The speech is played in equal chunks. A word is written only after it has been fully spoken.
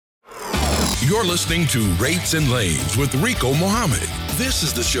You're listening to Rates and Lanes with Rico Mohammed. This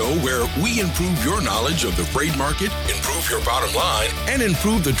is the show where we improve your knowledge of the freight market, improve your bottom line, and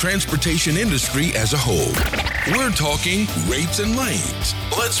improve the transportation industry as a whole. We're talking rates and lanes.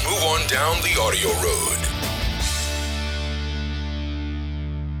 Let's move on down the audio road.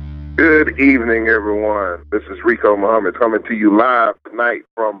 Good evening, everyone. This is Rico Mohammed coming to you live tonight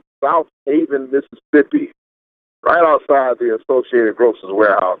from South Haven, Mississippi, right outside the Associated Grocers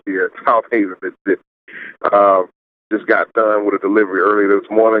warehouse here in South Haven, Mississippi. Just got done with a delivery early this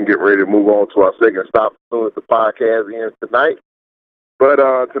morning, getting ready to move on to our second stop as soon as the podcast ends tonight. But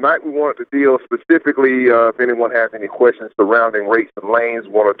tonight we wanted to deal specifically, if anyone has any questions surrounding rates and lanes,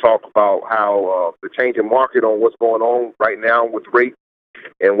 we want to talk about how the changing market on what's going on right now with rates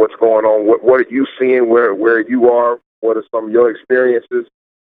and what's going on. What are you seeing where you are? What are some of your experiences?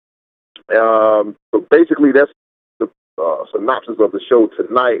 So basically, that's the synopsis of the show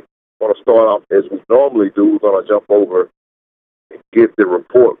tonight. I want to start off as we normally do. We're going to jump over and get the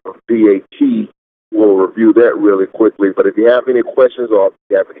report from DAT. We'll review that really quickly. But if you have any questions or if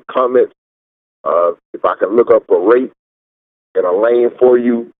you have any comments, if I can look up a rate and a lane for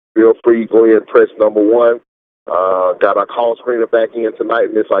you, feel free. Go ahead and press number 1. Got our call screener back in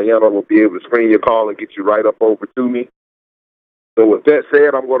tonight. Miss Ayana will be able to screen your call and get you right up over to me. So with that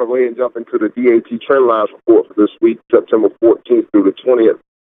said, I'm going to go ahead and jump into the DAT Trendlines report for this week, September 14th through the 20th.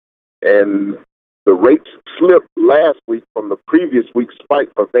 And the rates slipped last week from the previous week's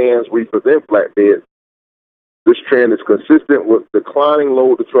spike for vans, reefers, and flatbeds. This trend is consistent with declining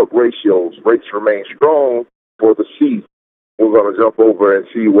load-to-truck ratios. Rates remain strong for the season. We're going to jump over and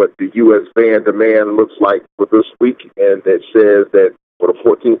see what the U.S. van demand looks like for this week. And it says that for the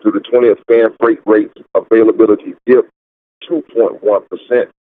 14th through the 20th, van freight rates availability dipped 2.1%.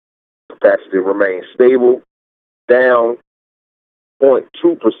 Capacity remains stable, down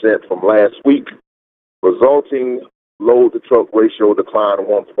 0.2% from last week, resulting load-to-truck ratio decline of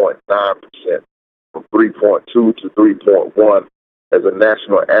 1.9% from 3.2 to 3.1 as a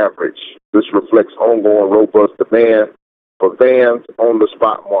national average. This reflects ongoing robust demand for vans on the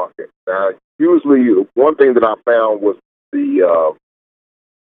spot market. Now, usually one thing that I found was the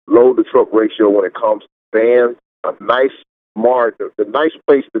load-to-truck ratio when it comes to vans, a nice margin, the nice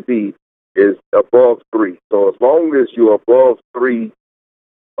place to be is above 3. So as long as you're above 3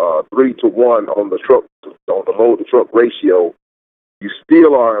 to 1 on the load-to-truck ratio, you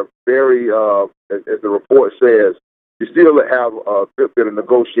still are very, as the report says, you still have a good bit of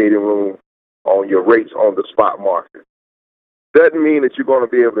negotiating room on your rates on the spot market. Doesn't mean that you're going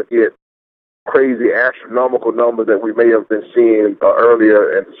to be able to get crazy astronomical numbers that we may have been seeing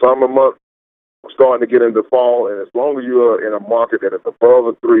earlier in the summer months. We're starting to get into fall, and as long as you're in a market that is above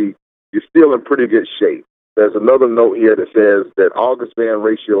a 3, you're still in pretty good shape. There's another note here that says that August van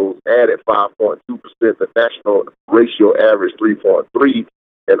ratios added 5.2%. The national ratio averaged 3.3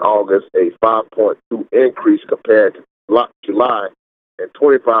 in August, a 5.2 increase compared to July, and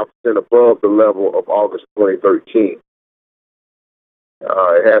 25% above the level of August 2013.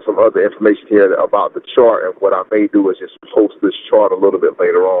 It has some other information here about the chart, and what I may do is just post this chart a little bit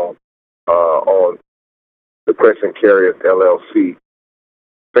later on the Crescent Carriers LLC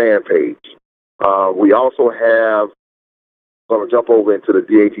fan page. We also have, going to jump over into the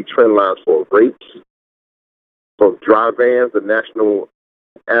DAT trend lines for rates. For dry vans, the national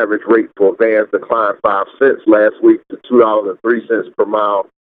average rate for vans declined 5 cents last week to $2.03 per mile.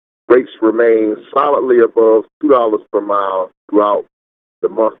 Rates remain solidly above $2 per mile throughout the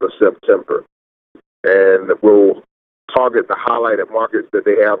month of September. And we'll target the highlighted markets that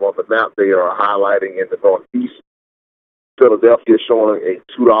they have on the map. They are highlighting in the Northeast. Philadelphia showing a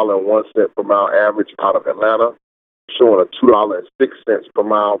 $2.01 per mile average out of Atlanta, showing a $2.06 per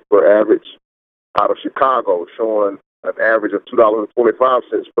mile per average out of Chicago, showing an average of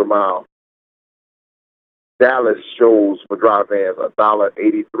 $2.25 per mile. Dallas shows for dry vans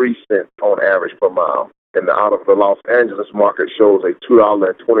 $1.83 on average per mile. And out of the Los Angeles market shows a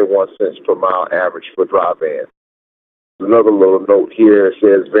 $2.21 per mile average for dry vans. Another little note here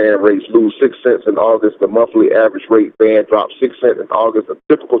says van rates lose 6 cents in August. The monthly average rate van dropped 6 cents in August, a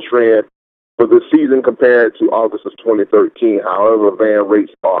typical trend for the season compared to August of 2013. However, van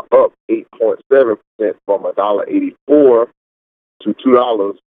rates are up 8.7% from $1.84 to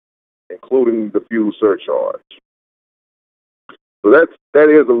 $2, including the fuel surcharge. So that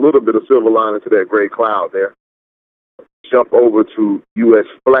is a little bit of silver lining to that gray cloud there. Jump over to U.S.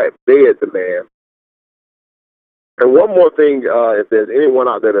 flatbed demand. And one more thing, if there's anyone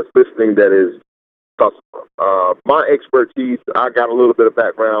out there that's listening that is my expertise, I got a little bit of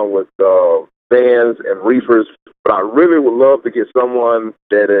background with vans and reefers But I really would love to get someone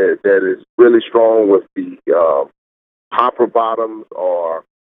that is really strong with the hopper bottoms or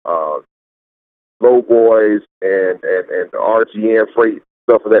low boys and the RGN freight,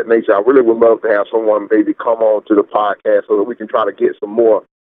 stuff of that nature. I really would love to have someone maybe come on to the podcast so that we can try to get some more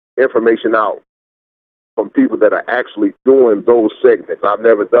information out from people that are actually doing those segments. I've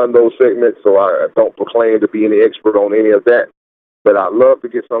never done those segments, so I don't proclaim to be any expert on any of that. But I'd love to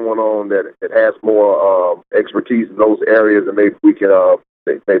get someone on that has more expertise in those areas, and maybe we can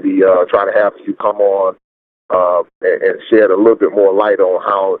try to have you come on and shed a little bit more light on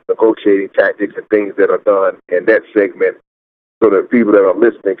how negotiating tactics and things that are done in that segment, so that people that are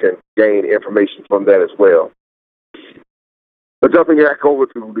listening can gain information from that as well. But jumping back over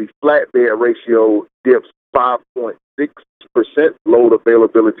to the flatbed ratio, dips 5.6%. Load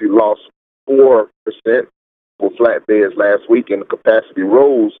availability lost 4% for flatbeds last week, and the capacity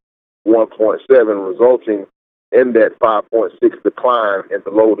rose 1.7, resulting in that 5.6 decline in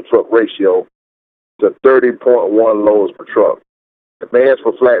the load-to-truck ratio to 30.1 loads per truck. Demand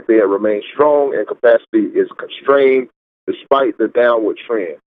for flatbed remains strong, and capacity is constrained despite the downward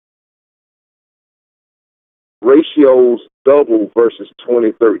trend. Ratios double versus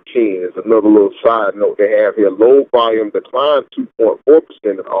 2013 is another little side note they have here. Load volume declined 2.4%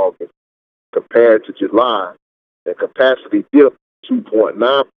 in August compared to July, and capacity dipped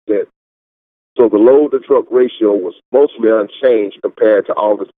 2.9%. So the load-to-truck ratio was mostly unchanged compared to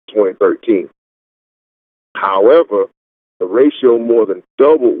August 2013. However, the ratio more than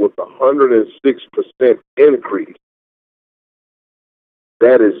doubled with a 106% increase.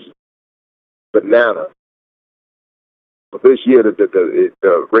 That is banana. But this year,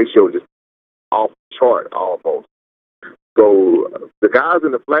 the ratio is just off the chart almost. So the guys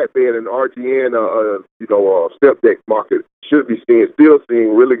in the flatbed and RGN, step deck market should be still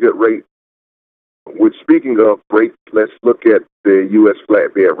seeing really good rates. Which, speaking of rates, let's look at the U.S.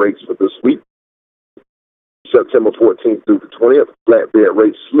 flatbed rates for this week. September 14th through the 20th, flatbed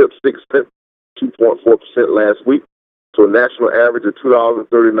rates slipped 6 cents, 2.4% last week, to a national average of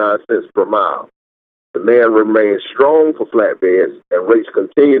 $2.39 per mile. Demand remains strong for flatbeds, and rates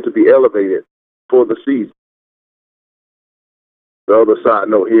continue to be elevated for the season. The other side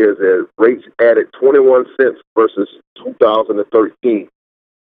note here is that rates added 21 cents versus 2013.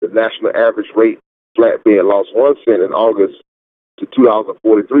 The national average rate flatbed lost 1 cent in August to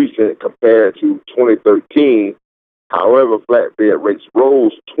 $2.43 compared to 2013. However, flatbed rates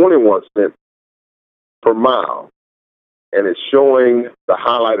rose 21 cents per mile, and it's showing the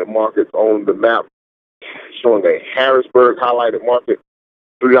highlighted markets on the map, showing a Harrisburg highlighted market,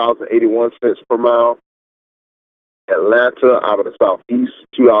 $3.81 per mile. Atlanta out of the southeast,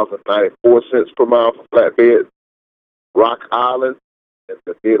 $2.94 per mile for flatbed. Rock Island in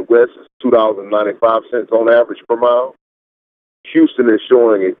the Midwest is $2.95 on average per mile. Houston is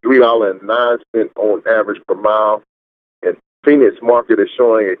showing a $3.09 on average per mile, and Phoenix market is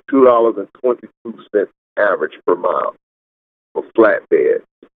showing a $2.22 average per mile for flatbed.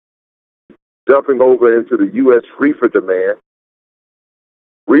 Jumping over into the U.S. reefer demand,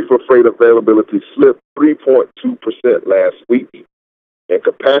 reefer freight availability slipped 3.2% last week, and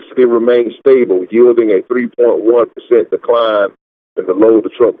capacity remained stable, yielding a 3.1% decline in the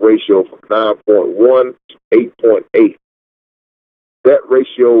load-to-truck ratio from 9.1 to 8.8. That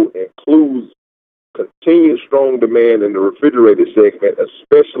ratio includes continued strong demand in the refrigerated segment,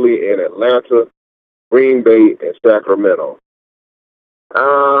 especially in Atlanta, Green Bay, and Sacramento.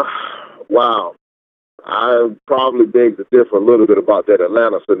 Wow. I probably beg to differ a little bit about that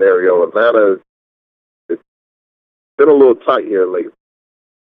Atlanta scenario. Atlanta has been a little tight here lately.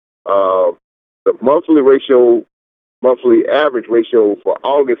 The monthly average ratio for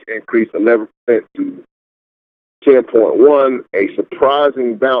August increased 11% to 10.1, a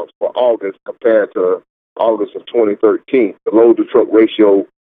surprising bounce for August compared to August of 2013. The load-to-truck ratio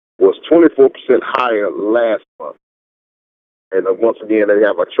was 24% higher last month. And once again, they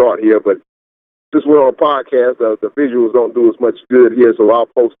have a chart here, but since we're on a podcast, the visuals don't do as much good here, so I'll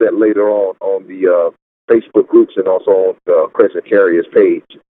post that later on the Facebook groups and also on the Crescent Carriers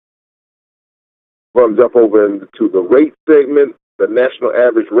page. Runs up over into the rate segment. The national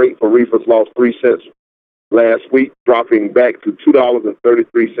average rate for reefers lost 3 cents last week, dropping back to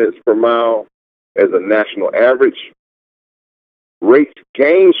 $2.33 per mile as a national average. Rates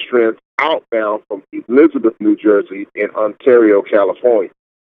gained strength outbound from Elizabeth, New Jersey, and Ontario, California,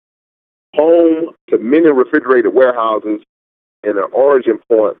 home to many refrigerated warehouses and an origin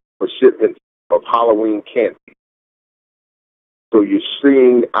point for shipments of Halloween candy. So you're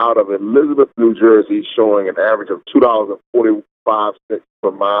seeing out of Elizabeth, New Jersey, showing an average of $2.45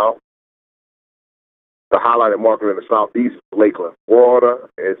 per mile. The highlighted market in the southeast is Lakeland, Florida.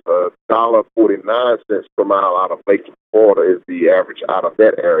 It's $1.49 per mile out of Lakeland, Florida is the average out of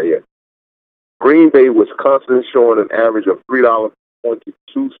that area. Green Bay, Wisconsin, showing an average of $3.22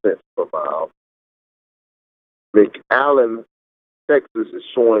 per mile. McAllen, Texas, is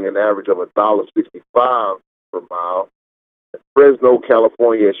showing an average of $1.65 per mile. And Fresno,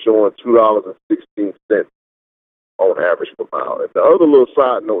 California, is showing $2.16 on average per mile. And the other little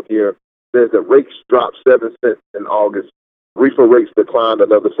side note here says that rates dropped 7 cents in August. Reefer rates declined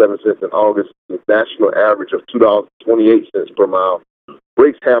another 7 cents in August, with a national average of $2.28 per mile.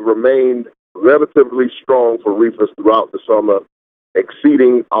 Rates have remained relatively strong for reefers throughout the summer,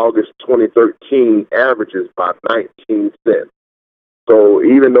 exceeding August 2013 averages by 19 cents. So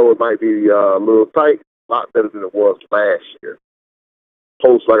even though it might be a little tight, a lot better than it was last year.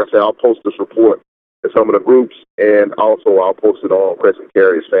 Like I said, I'll post this report in some of the groups, and also I'll post it on Crescent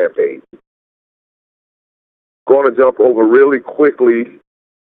Carrier's fan page. Going to jump over really quickly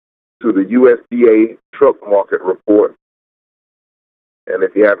to the USDA truck market report. And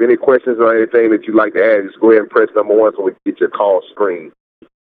if you have any questions or anything that you'd like to add, just go ahead and press number 1 so we can get your call screened.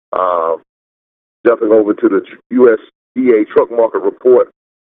 Jumping over to the USDA truck market report,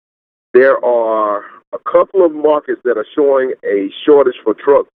 there are a couple of markets that are showing a shortage for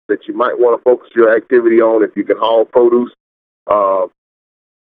trucks that you might want to focus your activity on if you can haul produce.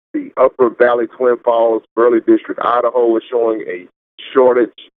 The Upper Valley, Twin Falls, Burley District, Idaho is showing a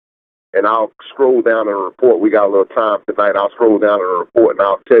shortage. And I'll scroll down in the report. We got a little time tonight. I'll scroll down in the report, and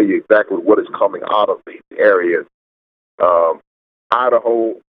I'll tell you exactly what is coming out of these areas.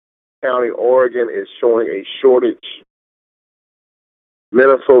 Idaho County, Oregon is showing a shortage.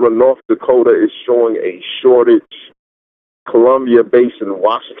 Minnesota, North Dakota is showing a shortage. Columbia Basin,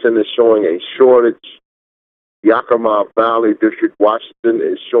 Washington is showing a shortage. Yakima Valley District, Washington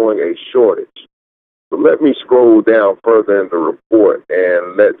is showing a shortage. So let me scroll down further in the report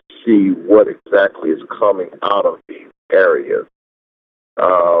and let's see what exactly is coming out of these areas.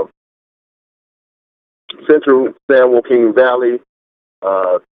 Central San Joaquin Valley,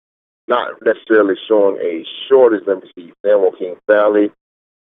 not necessarily showing a shortage. Let me see. San Joaquin Valley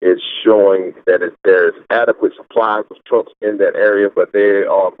is showing that there's adequate supplies of trucks in that area, but they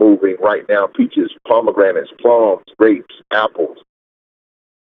are moving right now peaches, pomegranates, plums, grapes, apples,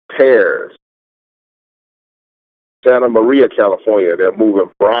 pears. Santa Maria, California, they're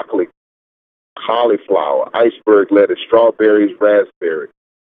moving broccoli, cauliflower, iceberg lettuce, strawberries, raspberries.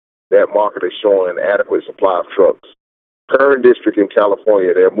 That market is showing an adequate supply of trucks. Kern District in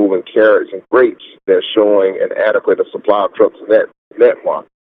California, they're moving carrots and grapes. They're showing an adequate supply of trucks in that market.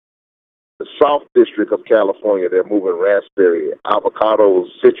 The South District of California, they're moving raspberry,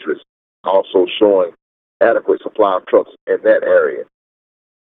 avocados, citrus, also showing adequate supply of trucks in that area.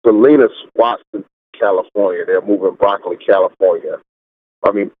 Salinas, Watson, California, they're moving broccoli,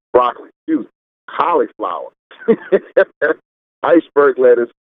 cauliflower, iceberg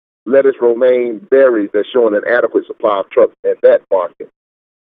lettuce, romaine, berries. They're showing an adequate supply of trucks in that market.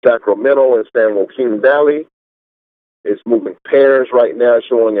 Sacramento and San Joaquin Valley is moving pears right now,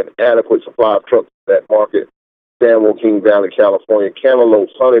 showing an adequate supply of trucks in that market. San Joaquin Valley, California,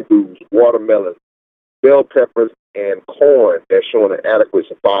 cantaloupes, honeydews, watermelons, bell peppers, and corn. They're showing an adequate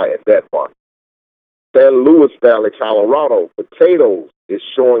supply in that market. San Luis Valley, Colorado, potatoes is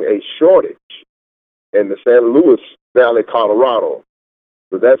showing a shortage in the San Luis Valley, Colorado.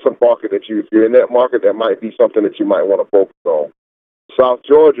 So that's a market that if you're in that market, that might be something that you might want to focus on. South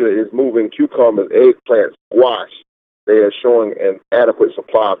Georgia is moving cucumbers, eggplants, squash. They are showing an adequate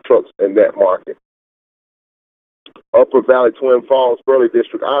supply of trucks in that market. Upper Valley, Twin Falls, Burley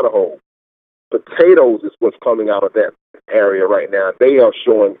District, Idaho. Potatoes is what's coming out of that area right now. They are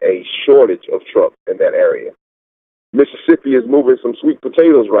showing a shortage of trucks in that area. Mississippi is moving some sweet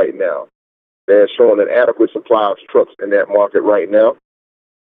potatoes right now. They're showing an adequate supply of trucks in that market right now.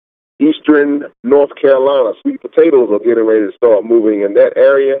 Eastern North Carolina, sweet potatoes are getting ready to start moving in that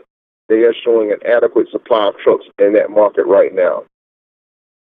area. They are showing an adequate supply of trucks in that market right now.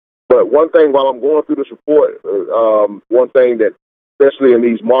 But one thing while I'm going through this report, one thing that, especially in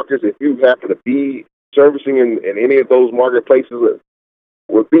these markets, if you happen to be servicing in any of those marketplaces,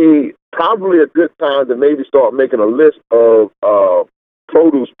 would be probably a good time to maybe start making a list of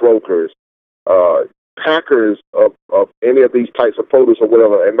produce brokers, packers of any of these types of produce or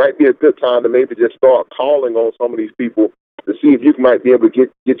whatever. It might be a good time to maybe just start calling on some of these people to see if you might be able to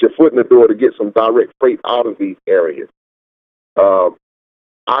get your foot in the door to get some direct freight out of these areas.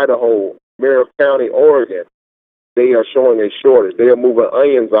 Idaho, Merrill County, Oregon, they are showing a shortage. They are moving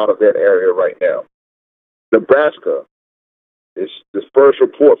onions out of that area right now. Nebraska, It's this first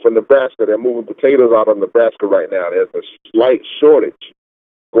report from Nebraska. They're moving potatoes out of Nebraska right now. There's a slight shortage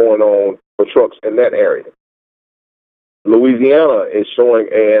going on for trucks in that area. Louisiana is showing,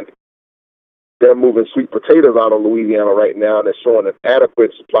 and they're moving sweet potatoes out of Louisiana right now. They're showing an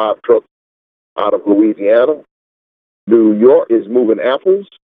adequate supply of trucks out of Louisiana. New York is moving apples.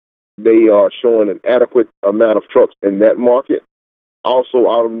 They are showing an adequate amount of trucks in that market. Also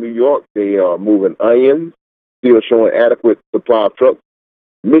out of New York, they are moving onions, still showing adequate supply of trucks.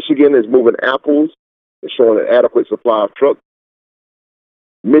 Michigan is moving apples. It's showing an adequate supply of trucks.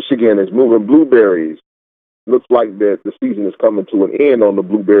 Michigan is moving blueberries. Looks like the season is coming to an end on the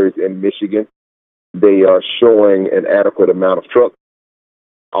blueberries in Michigan. They are showing an adequate amount of trucks.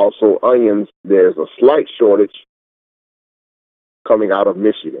 Also, onions, there's a slight shortage coming out of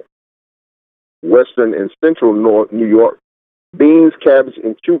Michigan. Western and central North New York, beans, cabbage,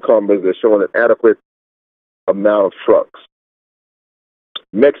 and cucumbers are showing an adequate amount of trucks.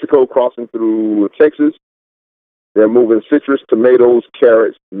 Mexico crossing through Texas, they're moving citrus, tomatoes,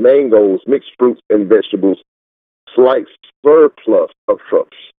 carrots, mangoes, mixed fruits, and vegetables. Slight surplus of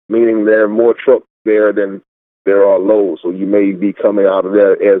trucks, meaning there are more trucks there than there are loads. So you may be coming out of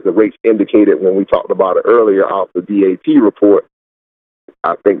there, as the rates indicated when we talked about it earlier, off the DAT report.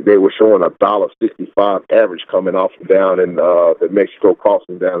 I think they were showing $1.65 average coming off and down in the Mexico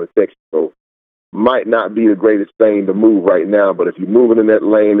crossing down to Texas. So might not be the greatest thing to move right now, but if you're moving in that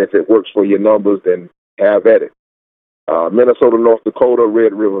lane, if it works for your numbers, then have at it. Minnesota, North Dakota,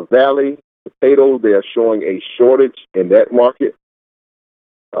 Red River Valley, potatoes, they are showing a shortage in that market.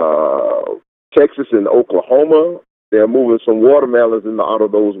 Texas and Oklahoma, they're moving some watermelons out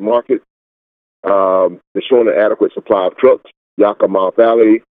of those markets. They're showing an adequate supply of trucks. Yakima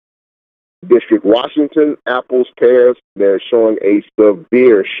Valley, District, Washington, apples, pears, they're showing a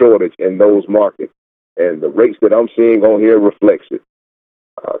severe shortage in those markets. And the rates that I'm seeing on here reflects it.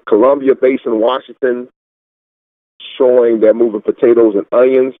 Columbia Basin, Washington, showing they're moving potatoes and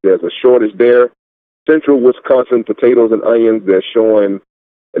onions. There's a shortage there. Central Wisconsin, potatoes and onions, they're showing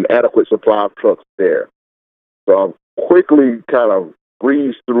an adequate supply of trucks there. So I'll quickly kind of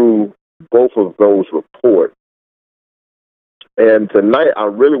breeze through both of those reports. And tonight, I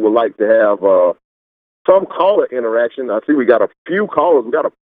really would like to have some caller interaction. I see we got a few callers. We got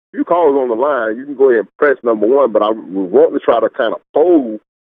a few callers on the line. You can go ahead and press number one, but I want to try to kind of poll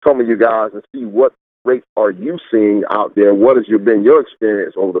some of you guys and see what rates are you seeing out there. What has been your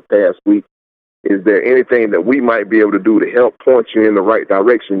experience over the past week? Is there anything that we might be able to do to help point you in the right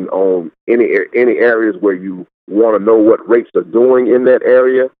direction on any areas where you want to know what rates are doing in that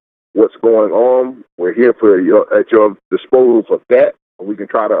area? What's going on? We're here at your disposal for that. We can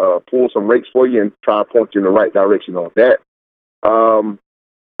try to pull some rates for you and try to point you in the right direction on that.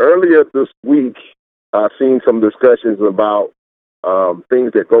 Earlier this week, I've seen some discussions about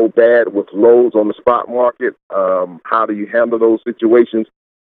things that go bad with loads on the spot market. How do you handle those situations?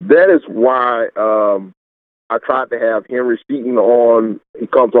 That is why I tried to have Henry Seaton on. He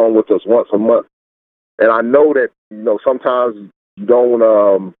comes on with us once a month. And I know that, sometimes you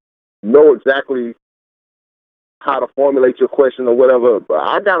don't know exactly how to formulate your question or whatever, but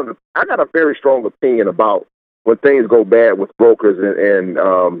I got a very strong opinion about when things go bad with brokers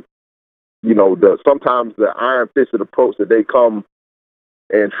and sometimes the iron-fisted approach that they come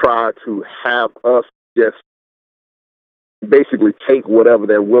and try to have us just basically take whatever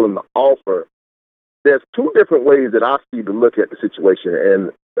they're willing to offer. There's two different ways that I see to look at the situation,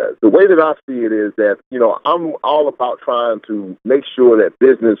 and the way that I see it is that, I'm all about trying to make sure that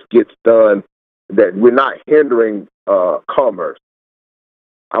business gets done, that we're not hindering commerce.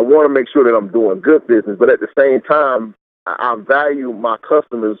 I want to make sure that I'm doing good business, but at the same time, I value my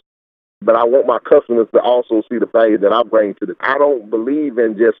customers, but I want my customers to also see the value that I bring to them. I don't believe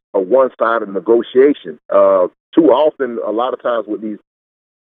in just a one-sided negotiation. Too often, a lot of times with these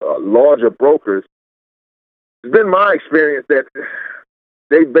larger brokers, it's been my experience that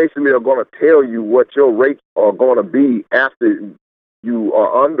they basically are going to tell you what your rates are going to be after you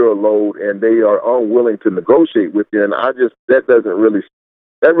are under a load, and they are unwilling to negotiate with you. And that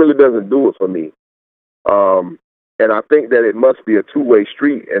really doesn't do it for me. And I think that it must be a two-way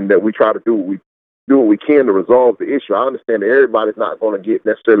street, and that we try to do what we can to resolve the issue. I understand that everybody's not going to get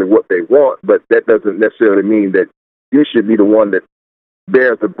necessarily what they want, but that doesn't necessarily mean that you should be the one that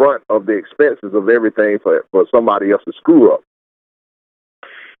bears the brunt of the expenses of everything for somebody else to screw up.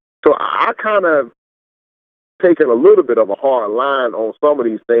 So I kind of taken a little bit of a hard line on some of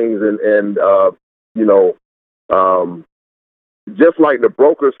these things, and just like the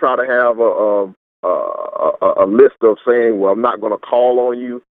brokers try to have a list of saying, well, I'm not going to call on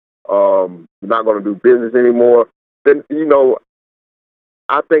you, I'm not going to do business anymore. then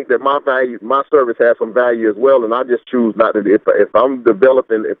I think that my service has some value as well, and I just choose not to. If I'm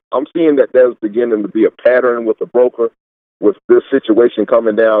developing, if I'm seeing that there's beginning to be a pattern with the broker, with this situation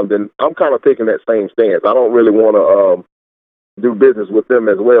coming down, then I'm kind of taking that same stance. I don't really want to do business with them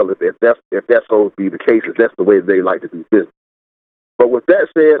as well. If that's going to be the case, if that's the way they like to do business. But with that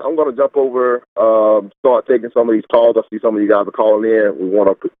said, I'm going to jump over, start taking some of these calls. I see some of you guys are calling in. We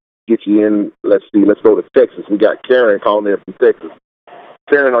want to get you in. Let's see. Let's go to Texas. We got Karen calling in from Texas.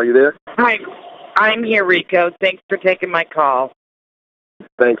 Karen, are you there? Hi, I'm here, Rico. Thanks for taking my call.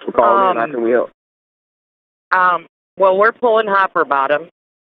 Thanks for calling in. How can we help? Well, we're pulling hopper bottom,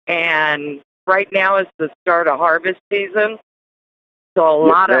 and right now is the start of harvest season. So a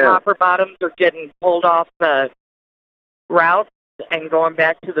lot of hopper bottoms are getting pulled off the routes and going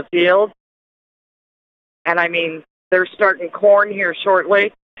back to the field. And I mean, they're starting corn here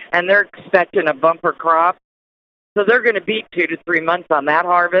shortly, and they're expecting a bumper crop. So they're going to be 2 to 3 months on that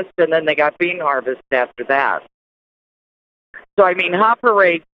harvest, and then they got bean harvest after that. So I mean, hopper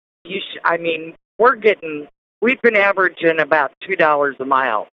rates. We've been averaging about $2 a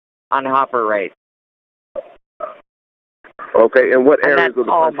mile on hopper rates. Okay, and what areas of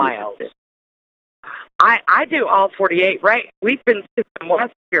the all country? Miles. I do all 48, right? We've been system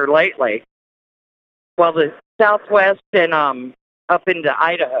west here lately. Well, the southwest and up into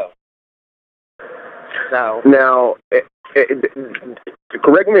Idaho. So now,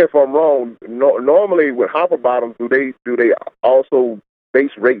 correct me if I'm wrong. Normally, with hopper bottoms, do they also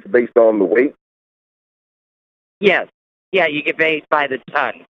base rates based on the weight? Yes. Yeah, you get paid by the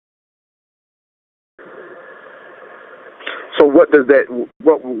ton. So what does that?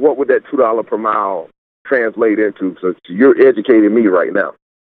 What would that $2 per mile translate into? So you're educating me right now.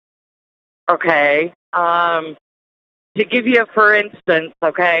 Okay. To give you a for instance,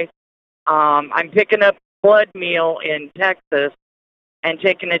 okay, I'm picking up blood meal in Texas and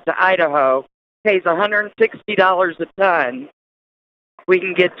taking it to Idaho. Pays $160 a ton. We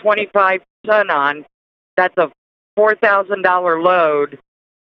can get 25 ton on. That's a $4,000 load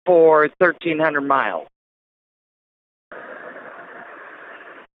for 1,300 miles.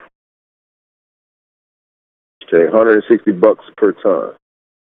 Okay, $160 per ton.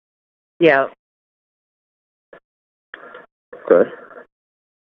 Yeah. Okay.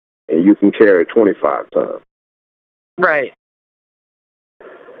 And you can carry 25 tons. Right.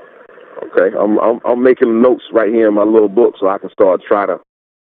 Okay. I'm making notes right here in my little book so I can start trying to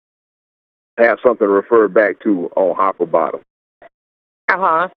have something to refer back to on hopper bottom.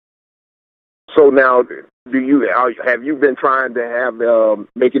 Uh-huh. So now, have you been trying to have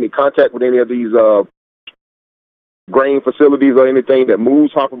make any contact with any of these grain facilities or anything that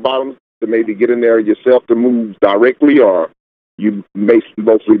moves hopper bottoms to maybe get in there yourself to move directly, or you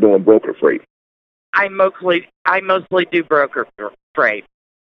mostly doing broker freight? I mostly do broker freight.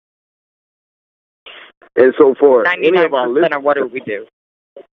 And so for any of our listeners, what do we do?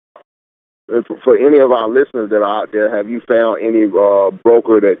 For any of our listeners that are out there, have you found any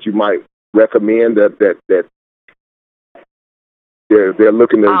broker that you might recommend that they're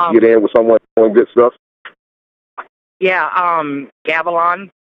looking to get in with someone doing good stuff? Yeah, Gavilon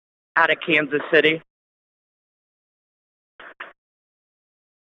out of Kansas City.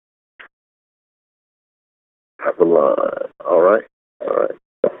 Gavilon. All right.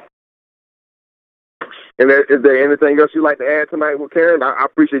 And is there anything else you'd like to add tonight with Karen? I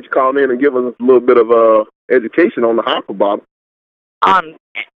appreciate you calling in and giving us a little bit of education on the hopper bottom.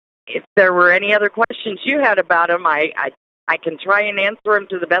 If there were any other questions you had about them, I can try and answer them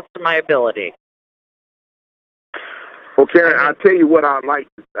to the best of my ability. Well, Karen, I'll tell you what I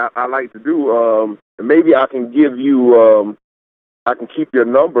like to do. Maybe I can give you, I can keep your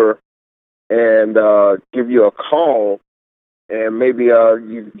number and give you a call, and maybe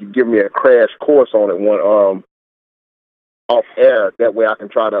you give me a crash course on it off air. That way I can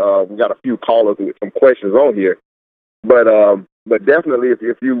try to. We got a few callers with some questions on here, but definitely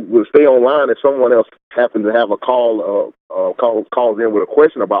if you will stay online, if someone else happens to have a calls in with a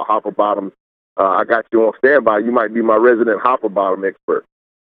question about hopper bottoms, I got you on standby. You might be my resident hopper bottom expert.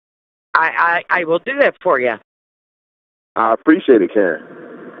 I will do that for you. I appreciate it, Karen.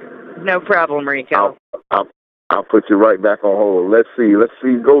 No problem, Rico. I'll put you right back on hold. Let's see.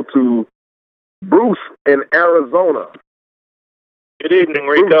 Go to Bruce in Arizona. Good evening,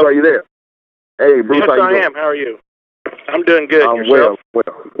 Rico. Bruce, are you there? Hey, Bruce, yes, how you doing? I am. How are you? I'm doing good. I'm Yourself? well.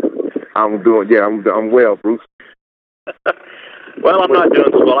 I'm well, Bruce. Well, I'm not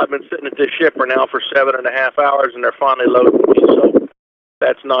doing so well. I've been sitting at this shipper now for 7.5 hours, and they're finally loading me, so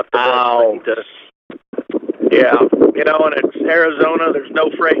that's not the best thing to... Yeah, and it's Arizona. There's no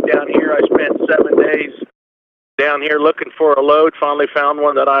freight down here. I spent 7 days down here looking for a load. Finally found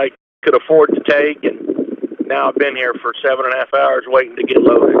one that I could afford to take, and now I've been here for 7.5 hours waiting to get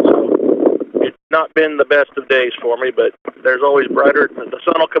loaded. So it's not been the best of days for me, but there's always brighter. The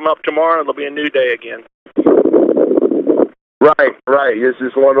sun will come up tomorrow, and it'll be a new day again. Right. It's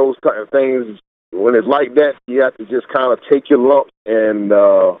just one of those things. When it's like that, you have to just kind of take your lump and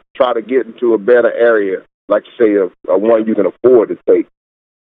try to get into a better area, like you say, a one you can afford to take.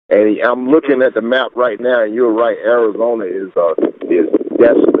 And I'm looking at the map right now, and you're right. Arizona is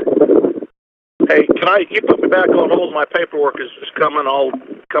desolate. Hey, you put me back on hold? My paperwork is just coming. I'll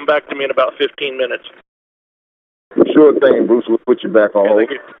come back to me in about 15 minutes. Sure thing, Bruce. We'll put you back on hold.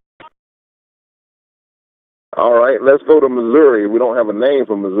 All right, let's go to Missouri. We don't have a name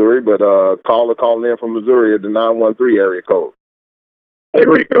for Missouri, but caller calling in from Missouri at the 913 area code. Hey,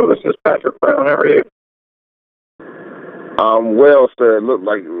 Rico, this is Patrick Brown. How are you? Well, sir, look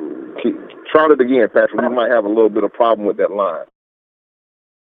like, try it again, Patrick. We might have a little bit of problem with that line.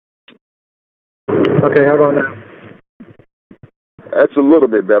 Okay, how about now? That's a little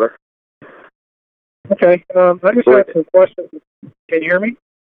bit better. Okay, I just had some questions. Can you hear me?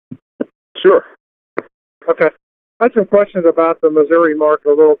 Sure. Okay. I had some questions about the Missouri market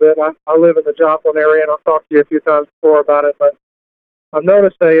a little bit. I live in the Joplin area, and I've talked to you a few times before about it, but I've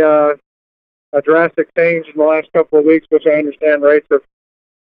noticed a drastic change in the last couple of weeks, which I understand rates have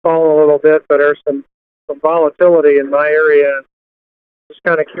fallen a little bit, but there's some volatility in my area. Just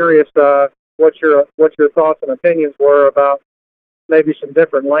kind of curious what your thoughts and opinions were about maybe some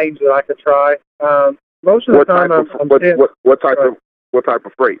different lanes that I could try. Most of the time, what type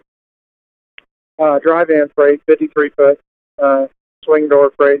of freight? Dry van freight, 53-foot, swing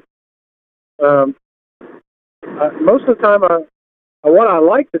door freight. Most of the time, what I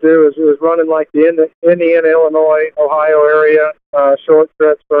like to do is run in like the Indiana, Illinois, Ohio area, short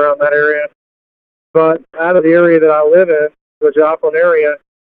trips around that area. But out of the area that I live in, the Joplin area,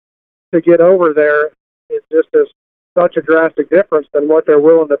 to get over there, it just is such a drastic difference than what they're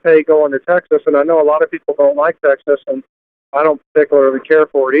willing to pay going to Texas. And I know a lot of people don't like Texas, and I don't particularly care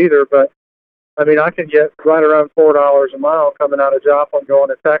for it either, but I mean, I can get right around $4 a mile coming out of Joplin going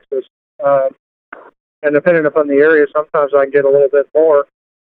to Texas. And depending upon the area, sometimes I can get a little bit more.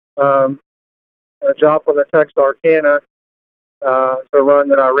 Joplin to Texarkana, it's a run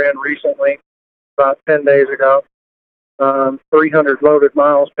that I ran recently, about 10 days ago. 300 loaded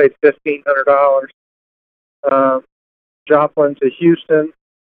miles, paid $1,500. Joplin to Houston,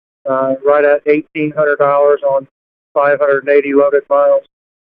 right at $1,800 on 580 loaded miles.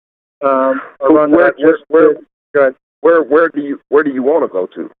 Where do you want to go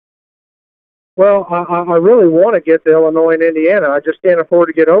to? Well, I really want to get to Illinois and Indiana. I just can't afford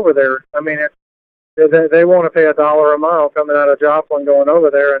to get over there. I mean, they want to pay $1 a mile coming out of Joplin going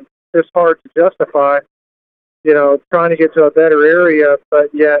over there, and it's hard to justify, trying to get to a better area,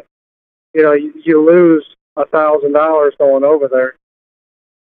 but yet, you lose $1,000 going over there.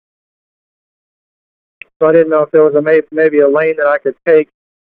 So I didn't know if there was maybe a lane that I could take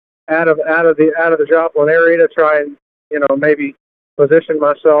out of the Joplin area to try and maybe position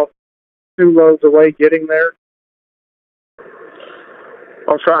myself 2 loads away getting there.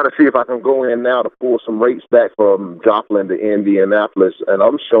 I'm trying to see if I can go in now to pull some rates back from Joplin to Indianapolis, and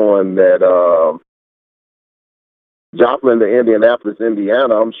I'm showing that Joplin to Indianapolis,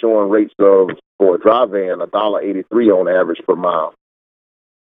 Indiana, I'm showing rates for a dry van $1.83 on average per mile.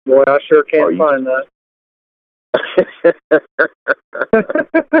 Boy, I sure can't find that.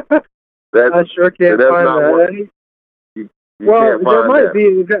 I sure can't find that. Well, there might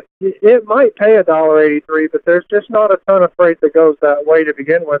be. It might pay $1.83, but there's just not a ton of freight that goes that way to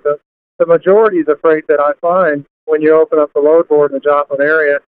begin with. The majority of the freight that I find when you open up the load board in the Joplin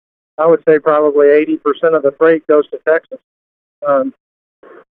area, I would say probably 80% of the freight goes to Texas.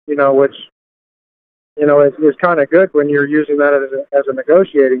 Which is kind of good when you're using that as a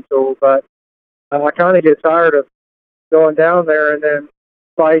negotiating tool. But I kind of get tired of going down there and then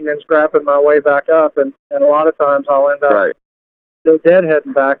fighting and scrapping my way back up, and a lot of times I'll end up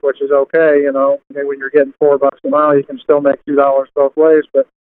deadheading back, which is okay. I mean, when you're getting $4 a mile, you can still make $2 both ways, but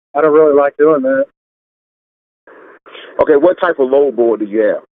I don't really like doing that. Okay, what type of load board do you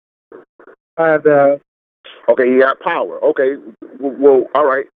have? I have Okay, you got power. Okay, well, all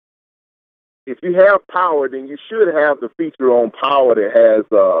right. If you have power, then you should have the feature on power that has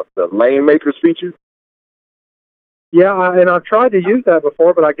the lane makers feature. Yeah, and I've tried to use that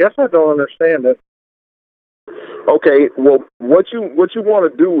before, but I guess I don't understand it. Okay, well, what you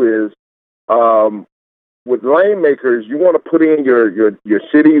want to do is, with lane makers, you want to put in your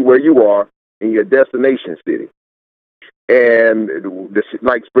city where you are and your destination city. And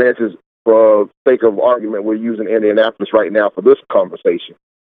like, for instance, for sake of argument, we're using Indianapolis right now for this conversation.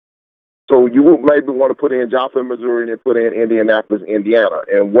 So you would maybe want to put in Joplin, Missouri, and then put in Indianapolis, Indiana.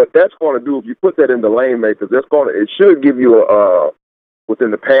 And what that's going to do, if you put that in the lane makers, it should give you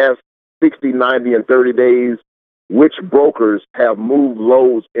within the past 60, 90, and 30 days, which brokers have moved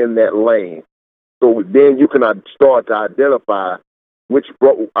loads in that lane. So then you can start to identify which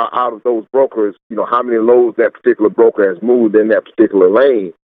out of those brokers, how many loads that particular broker has moved in that particular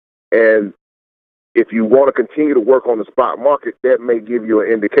lane. And if you want to continue to work on the spot market, that may give you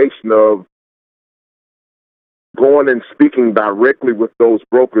an indication of going and speaking directly with those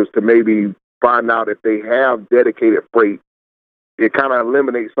brokers to maybe find out if they have dedicated freight. It kind of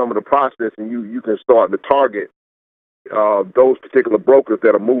eliminates some of the process, and you can start to target those particular brokers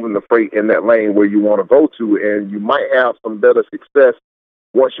that are moving the freight in that lane where you want to go to, and you might have some better success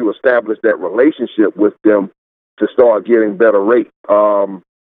once you establish that relationship with them to start getting better rates.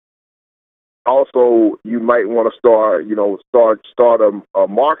 Also, you might want to start a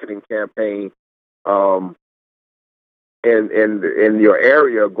marketing campaign in your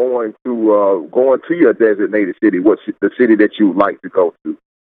area, going to your designated city, what's the city that you would like to go to.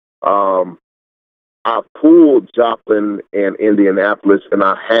 I pulled Joplin and Indianapolis, and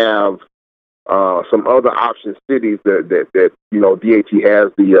I have some other option cities that DAT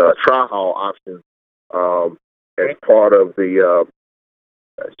has the Tri-Haul option as part of the.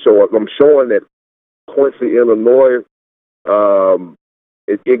 So I'm showing that Quincy, Illinois,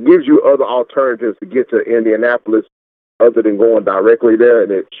 it gives you other alternatives to get to Indianapolis other than going directly there,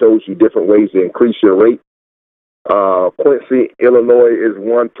 and it shows you different ways to increase your rate. Quincy, Illinois is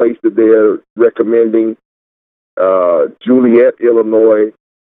one place that they're recommending. Joliet, Illinois,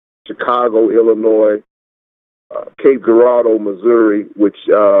 Chicago, Illinois, Cape Girardeau, Missouri, which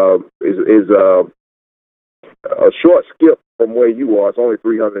is a short skip from where you are. It's only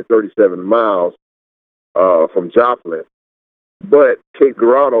 337 miles from Joplin. But Cape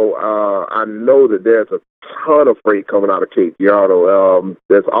Girardeau, I know that there's a ton of freight coming out of Cape Girardeau.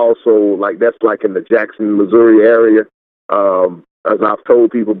 There's also, that's in the Jackson, Missouri area. As I've told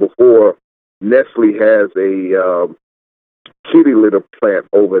people before, Nestle has a kitty litter plant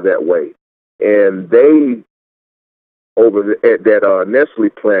over that way. And they, at that Nestle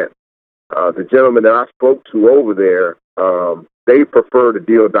plant, the gentleman that I spoke to over there, they prefer to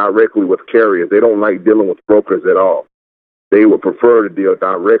deal directly with carriers. They don't like dealing with brokers at all. They would prefer to deal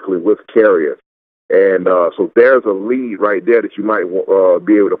directly with carriers. And so there's a lead right there that you might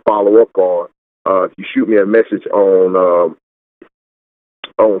be able to follow up on. If you shoot me a message on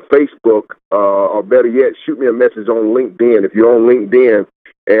Facebook, or better yet, shoot me a message on LinkedIn. If you're on LinkedIn,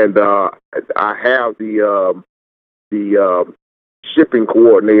 and I have the shipping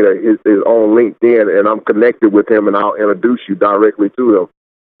coordinator is on LinkedIn, and I'm connected with him, and I'll introduce you directly to him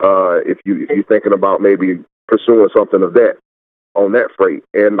if you're thinking about maybe pursuing something of that on that freight.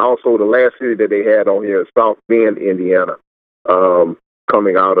 And also the last city that they had on here is South Bend, Indiana,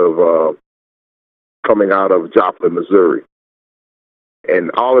 coming out of Joplin, Missouri.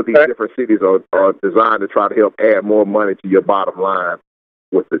 And all of these different cities are designed to try to help add more money to your bottom line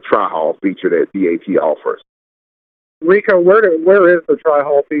with the Tri-Haul feature that DAT offers. Rico, where is the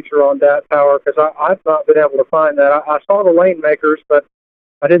Tri-Haul feature on DAT Power? Because I've not been able to find that. I saw the lane makers, but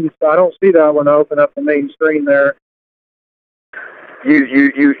I don't see that one open up the main screen there.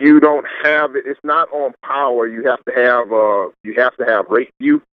 You don't have it. It's not on Power. You have to have Rate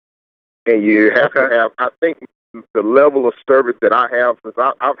View, and you have to have. I think the level of service that I have,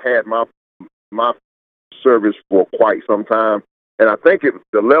 because I've had my service for quite some time. And I think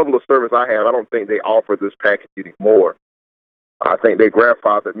the level of service I have, I don't think they offer this package anymore. I think they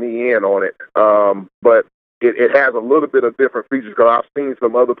grandfathered me in on it. But it has a little bit of different features, because I've seen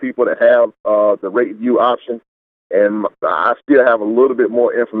some other people that have the rate view option, and I still have a little bit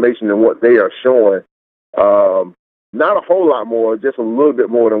more information than what they are showing. Not a whole lot more, just a little bit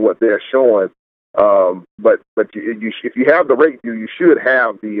more than what they're showing. But if you have the rate view, you should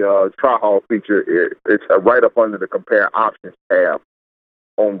have the Tri-Haul feature. It's right up under the compare options tab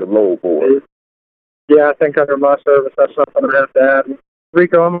on the load board. Yeah, I think under my service, that's something I have to add.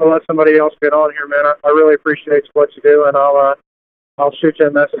 Rico, I'm going to let somebody else get on here, man. I really appreciate what you do, and I'll shoot you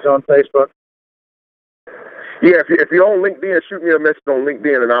a message on Facebook. Yeah, if you're on LinkedIn, shoot me a message on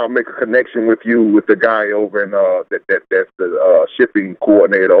LinkedIn, and I'll make a connection with you with the guy over in that's the shipping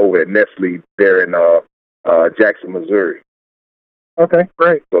coordinator over at Nestle there in Jackson, Missouri. Okay,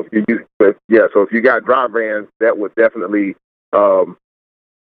 great. So if you got dry vans, that would definitely I'll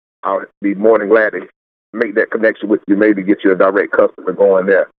be more than glad to make that connection with you. Maybe get you a direct customer going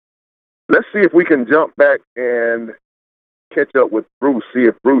there. Let's see if we can jump back and catch up with Bruce, see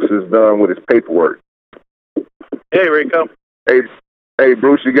if Bruce is done with his paperwork. Hey, Rico. Hey,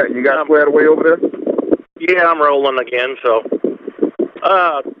 Bruce, you got squared away over there? Yeah, I'm rolling again. So,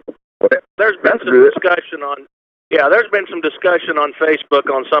 there's been some discussion on Facebook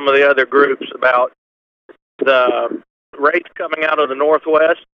on some of the other groups about the rates coming out of the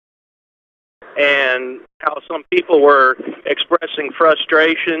Northwest, and how some people were expressing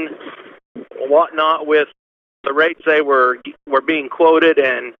frustration, whatnot, with the rates they were being quoted,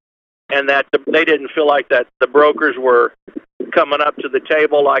 and that they didn't feel like that the brokers were coming up to the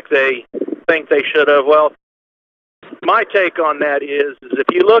table like they think they should have. Well, my take on that is if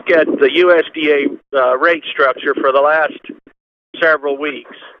you look at the USDA rate structure for the last several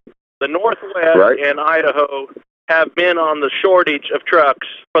weeks, the Northwest and Idaho have been on the shortage of trucks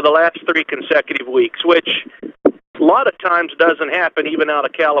for the last 3 consecutive weeks, which a lot of times doesn't happen even out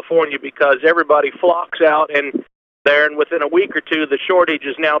of California because everybody flocks out and within a week or two the shortage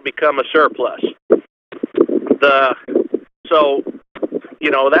has now become a surplus. So,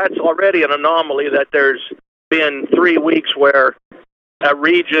 that's already an anomaly that there's been 3 weeks where a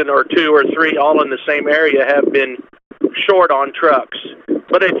region or 2 or 3 all in the same area have been short on trucks.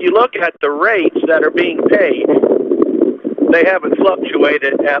 But if you look at the rates that are being paid, they haven't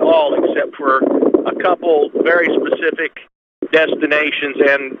fluctuated at all except for a couple very specific destinations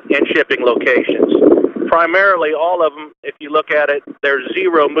and shipping locations. Primarily, all of them, if you look at it, there's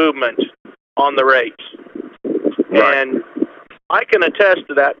zero movement on the rates. Right. And I can attest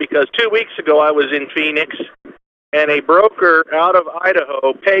to that because 2 weeks ago I was in Phoenix, and a broker out of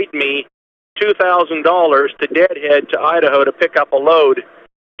Idaho paid me $2,000 to deadhead to Idaho to pick up a load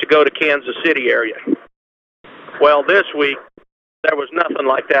to go to Kansas City area. Well, this week, there was nothing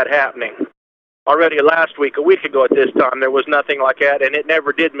like that happening. Already last week, a week ago at this time, there was nothing like that, and it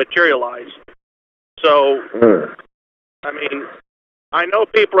never did materialize. So, I know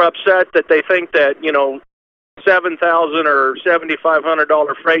people are upset that they think that, $7,000 or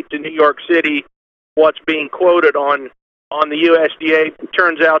 $7,500 freight to New York City, what's being quoted on the USDA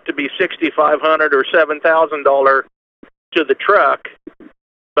turns out to be $6,500 or $7,000 to the truck.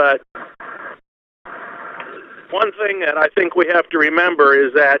 But one thing that I think we have to remember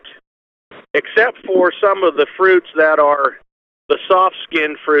is that except for some of the fruits that are the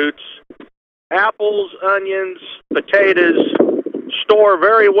soft-skinned fruits, apples, onions, potatoes store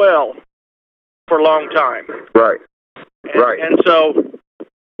very well for a long time. Right. And so,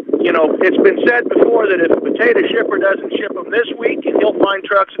 it's been said before that if a potato shipper doesn't ship them this week, he'll find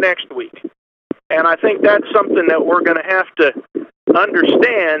trucks next week. And I think that's something that we're going to have to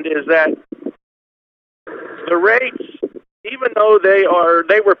understand is that the rates, even though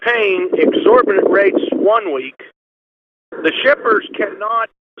they were paying exorbitant rates 1 week, the shippers cannot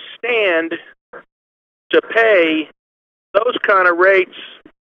stand to pay those kind of rates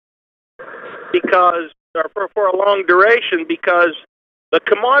for a long duration because the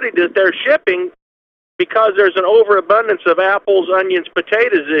commodity that they're shipping, because there's an overabundance of apples, onions,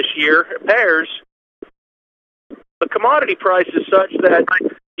 potatoes this year, pears, the commodity price is such that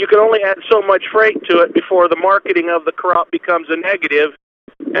you can only add so much freight to it before the marketing of the crop becomes a negative.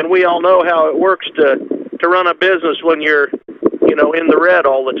 And we all know how it works to run a business when you're, in the red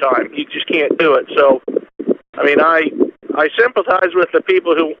all the time. You just can't do it. So, I sympathize with the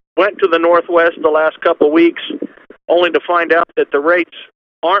people who went to the Northwest the last couple of weeks only to find out that the rates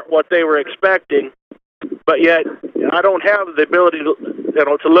aren't what they were expecting. But yet, I don't have the ability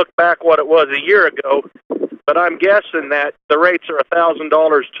to look back what it was a year ago. But I'm guessing that the rates are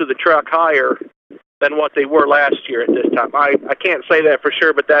 $1,000 to the truck higher than what they were last year at this time. I can't say that for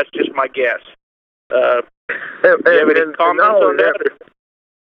sure, but that's just my guess. Do you have any comments on that?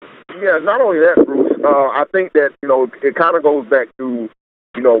 Yeah, not only that, Bruce, I think that, it kind of goes back to,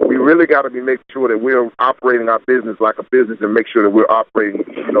 we really got to be making sure that we're operating our business like a business and make sure that we're operating,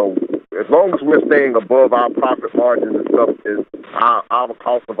 as long as we're staying above our profit margins and stuff is our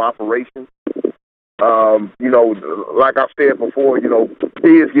cost of operation. Like I've said before,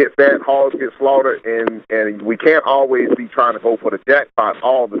 pigs get fat, hogs get slaughtered, and we can't always be trying to go for the jackpot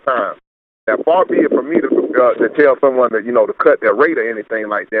all the time. Now, far be it from me to tell someone that, to cut their rate or anything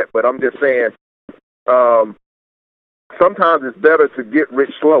like that, but I'm just saying sometimes it's better to get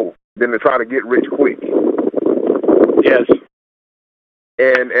rich slow than to try to get rich quick. Yes.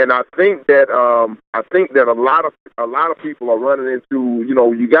 And I think that a lot of people are running into,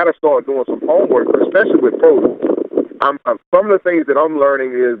 you got to start doing some homework, especially with produce. Some of the things that I'm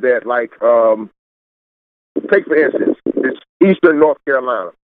learning is that, like, take for instance, it's Eastern North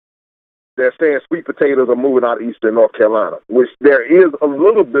Carolina. they're saying sweet potatoes are moving out of eastern North Carolina, which there is a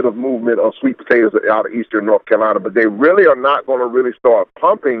little bit of movement of sweet potatoes out of eastern North Carolina, but they really are not going to really start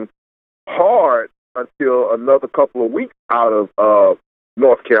pumping hard until another couple of weeks out of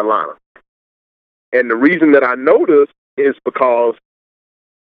North Carolina. And the reason that I know this is because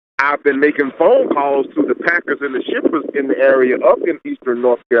I've been making phone calls to the packers and the shippers in the area up in eastern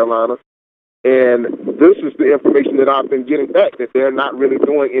North Carolina, and this is the information that I've been getting back, that they're not really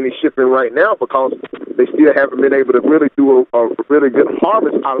doing any shipping right now because they still haven't been able to really do a really good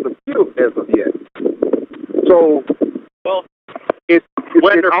harvest out of the field as of yet. So, well,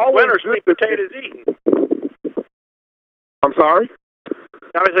 when are sweet potatoes eaten? I'm sorry?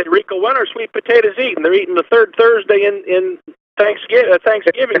 I was saying, Rico, when are sweet potatoes eaten? They're eating the third Thursday in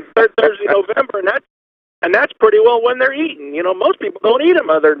Thanksgiving, third Thursday in November, and that's pretty well when they're eaten. You know, most people don't eat them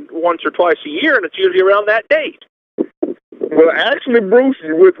other than once or twice a year, and it's usually around that date. Well, actually, Bruce,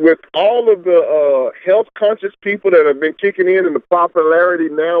 with all of the health-conscious people that have been kicking in and the popularity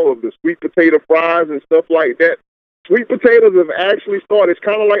now of the sweet potato fries and stuff like that, sweet potatoes have actually started. It's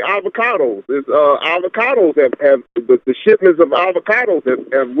kind of like avocados. Avocados have the shipments of avocados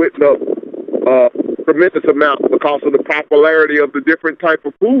have went up tremendous amount because of the popularity of the different type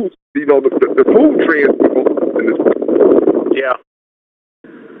of foods. You know, the food trends. Yeah.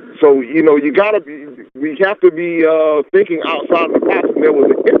 So, you know, we have to be thinking outside the box. And there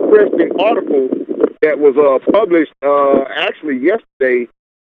was an interesting article that was published actually yesterday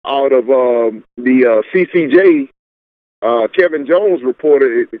out of the CCJ. Kevin Jones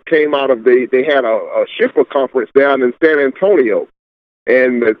reported it came out of they had a shipper conference down in San Antonio,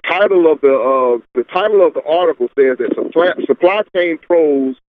 and the title of the article says that supply chain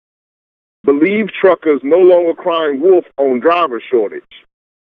pros believe truckers no longer crying wolf on driver shortage,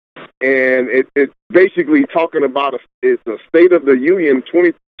 and it's basically talking about it's a State of the Union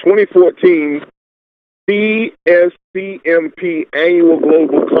 2014 CSCMP Annual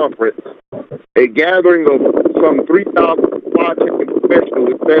Global Conference, a gathering of some 3,000 supply chain professionals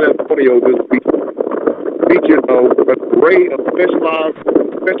in San Antonio this week, featured an array of specialized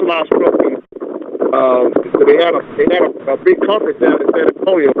trucking. So they had a big conference down in San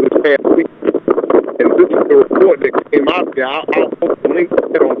Antonio this past week, and this is the report that came out there. I'll post the link to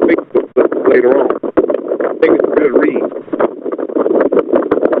it on Facebook later on. I think it's a good read.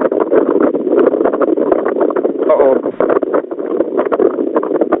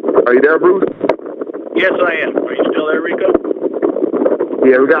 Are you there, Bruce? Yes, I am. Are you still there, Rico?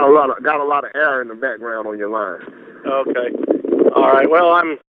 Yeah, we got a lot of air in the background on your line. Okay. All right. Well,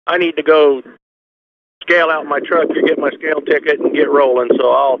 I need to go scale out my truck to get my scale ticket and get rolling.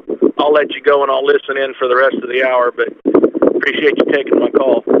 So I'll let you go and I'll listen in for the rest of the hour. But appreciate you taking my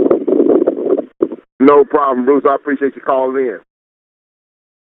call. No problem, Bruce. I appreciate you calling in.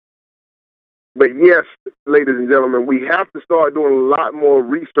 But yes, ladies and gentlemen, we have to start doing a lot more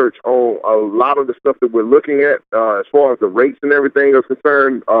research on a lot of the stuff that we're looking at as far as the rates and everything is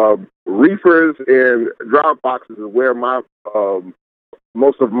concerned. Reefers and drop boxes is where my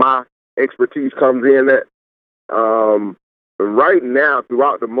most of my expertise comes in at. Right now,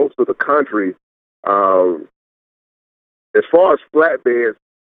 throughout most of the country, as far as flatbeds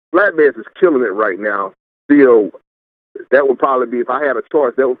is killing it right now. Still, that would probably be, if I had a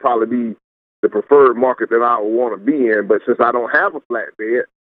choice, that would probably be the preferred market that I would want to be in. But since I don't have a flatbed,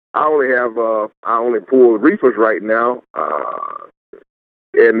 I only pull reefers right now.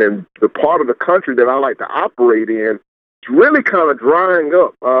 And then the part of the country that I like to operate in, it's really kind of drying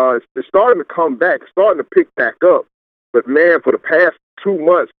up. It's starting to come back, starting to pick back up. But man, for the past 2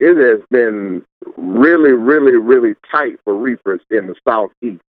 months, it has been really, really, really tight for reefers in the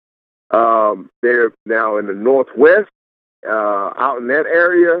Southeast. They're now in the Northwest, out in that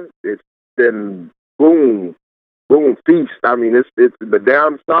area, it's been boom feast. I mean, it's but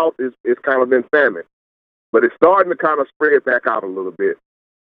down south it's kind of been famine, but it's starting to kind of spread back out a little bit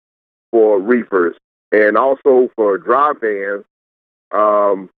for reefers and also for dry vans.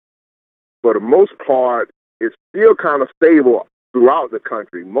 For the most part, it's still kind of stable throughout the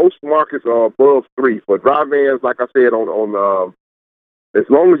country. Most markets are above 3 for dry vans. Like I said, on as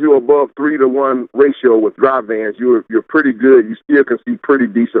long as you're above 3-to-1 ratio with dry vans, you're pretty good. You still can see pretty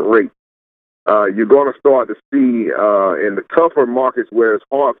decent rates. You're going to start to see in the tougher markets where it's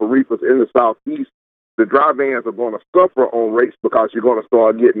hard for reefers in the Southeast, the dry vans are going to suffer on rates because you're going to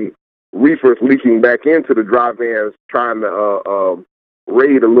start getting reefers leaking back into the dry vans, trying to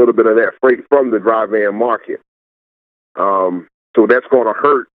raid a little bit of that freight from the dry van market. So that's going to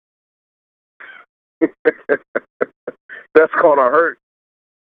hurt. That's going to hurt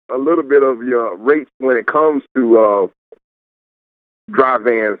a little bit of your rates when it comes to dry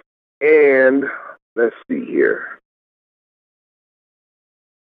vans And let's see here.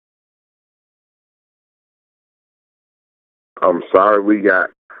 I'm sorry, we got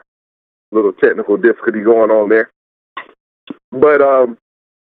a little technical difficulty going on there. But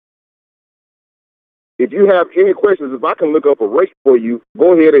if you have any questions, if I can look up a rate for you,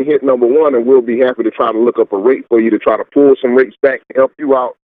 go ahead and hit number 1, and we'll be happy to try to look up a rate for you to try to pull some rates back to help you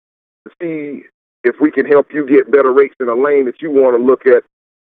out to see if we can help you get better rates in a lane that you want to look at.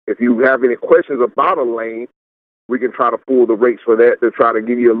 If you have any questions about a lane, we can try to pull the rates for that to try to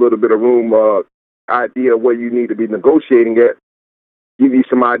give you a little bit of room, idea where you need to be negotiating at, give you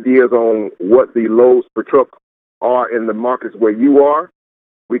some ideas on what the loads per truck are in the markets where you are.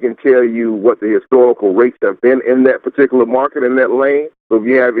 We can tell you what the historical rates have been in that particular market, in that lane. So if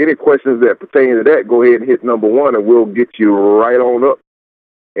you have any questions that pertain to that, go ahead and hit number 1, and we'll get you right on up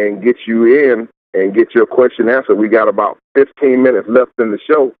and get you in and get your question answered. We got about 15 minutes left in the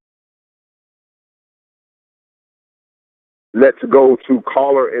show. Let's go to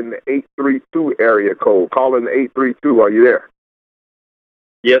caller in the 832 area code. Caller in the 832, are you there?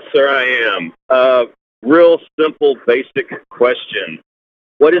 Yes, sir, I am. Real simple, basic question.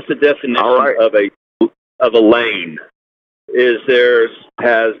 What is the definition of a lane?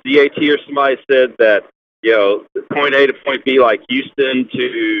 Has DAT or somebody said that, point A to point B, like Houston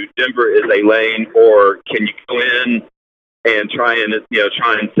to Denver, is a lane, or can you go in and try and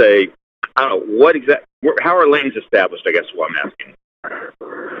say, I don't know, how are lanes established, I guess is what I'm asking.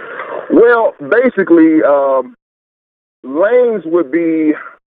 Well, basically, lanes would be,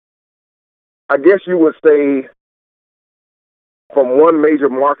 I guess you would say, from one major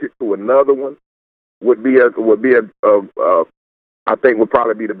market to another one would be I think would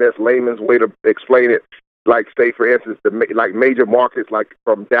probably be the best layman's way to explain it. Like, say, for instance, like major markets, like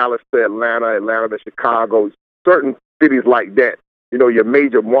from Dallas to Atlanta, Atlanta to Chicago, certain cities like that, your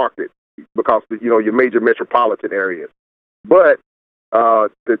major markets, because, your major metropolitan areas. But to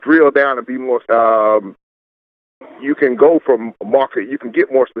drill down and be more, you can go from market, you can get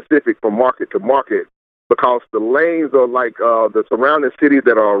more specific from market to market, because the lanes are like the surrounding cities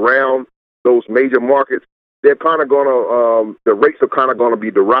that are around those major markets. They're kind of going to, the rates are kind of going to be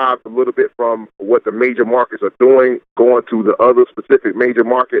derived a little bit from what the major markets are doing, going to the other specific major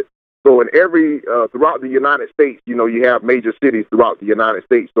markets. So in throughout the United States, you have major cities throughout the United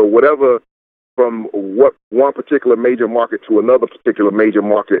States. So whatever, from what one particular major market to another particular major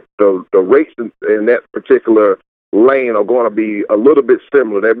market, the rates in that particular lane are going to be a little bit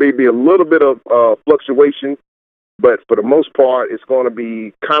similar. There may be a little bit of fluctuation, but for the most part, it's going to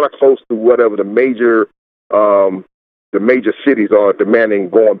be kind of close to whatever the major cities are demanding,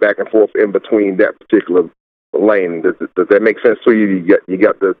 going back and forth in between that particular lane. Does that make sense to you? You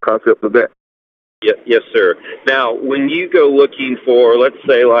got the concept of that? Yes, sir. Now, when you go looking for, let's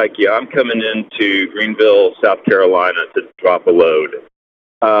say, I'm coming into Greenville, South Carolina to drop a load.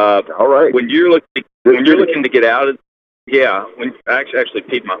 All right. When you're looking to get out of, actually,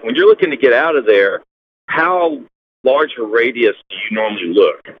 Piedmont. When you're looking to get out of there, how large a radius do you normally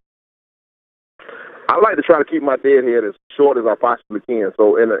look? I like to try to keep my deadhead as short as I possibly can.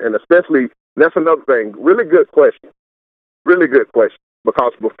 So, and especially, that's another thing. Really good question. Really good question.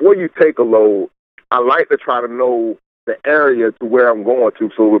 Because before you take a load, I like to try to know the area to where I'm going to.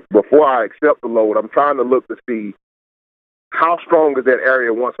 So before I accept the load, I'm trying to look to see how strong is that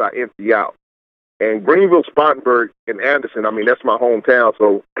area once I empty out. And Greenville, Spartanburg, and Anderson, that's my hometown,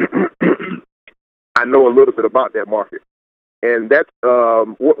 so I know a little bit about that market. And that's,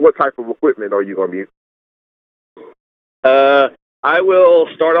 what type of equipment are you going to use? I will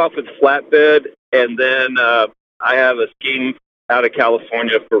start off with flatbed, and then I have a scheme out of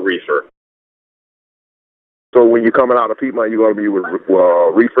California for reefer. So when you're coming out of Piedmont, you're going to be with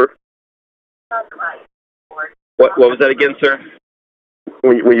reefer? What was that again, sir?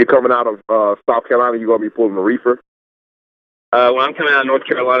 When you're coming out of South Carolina, you're going to be pulling a reefer? When I'm coming out of North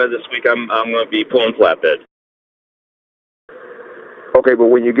Carolina this week, I'm going to be pulling flatbed. Okay, but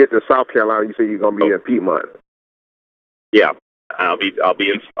when you get to South Carolina, you say you're going to be in Piedmont. Yeah, I'm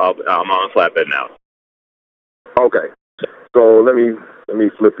on flatbed now. Okay, so let me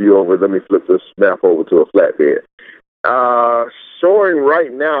flip you over. Let me flip this map over to a flatbed. Showing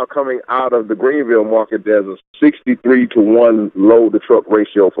right now, coming out of the Greenville market, there's a 63-to-1 load to truck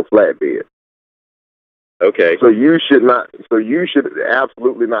ratio for flatbed. Okay. So you should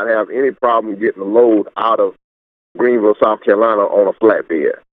absolutely not have any problem getting a load out of Greenville, South Carolina on a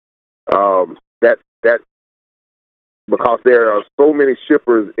flatbed. That's because there are so many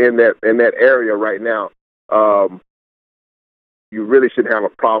shippers in that area right now. You really shouldn't have a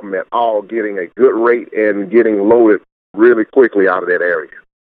problem at all getting a good rate and getting loaded really quickly out of that area.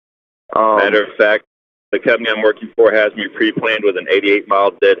 Matter of fact, the company I'm working for has me pre-planned with an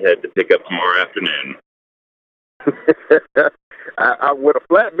 88-mile deadhead to pick up tomorrow afternoon. With a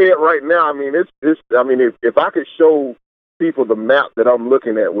flatbed right now, I mean, if I could show people the map that I'm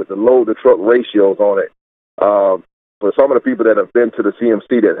looking at with the load to truck ratios on it, for some of the people that have been to the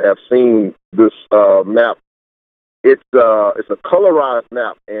CMC that have seen this map, it's a colorized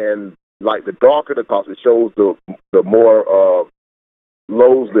map, and like the darker the cost, it shows the more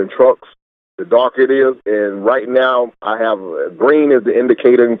loads than trucks, the darker it is. And right now, I have green is the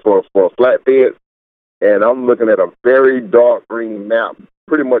indicator for a flatbed, and I'm looking at a very dark green map,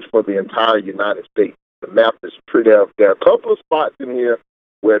 pretty much for the entire United States. The map is pretty. There are a couple of spots in here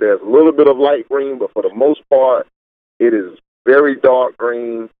where there's a little bit of light green, but for the most part, it is very dark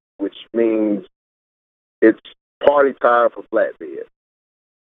green, which means it's party time for flatbed.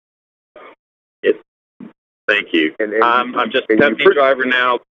 Yes. Thank you. And I'm just a company driver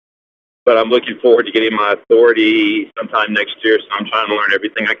now, but I'm looking forward to getting my authority sometime next year, so I'm trying to learn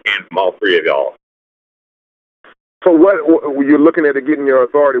everything I can from all three of y'all. So what you're looking at getting your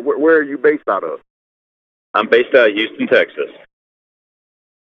authority, where are you based out of? I'm based out of Houston, Texas.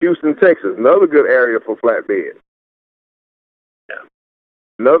 Houston, Texas, another good area for flatbed. Yeah.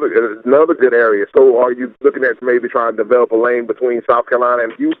 Another good area. So are you looking at maybe trying to develop a lane between South Carolina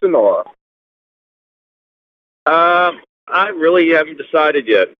and Houston, or? I really haven't decided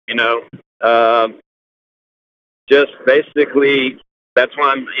yet, just basically, that's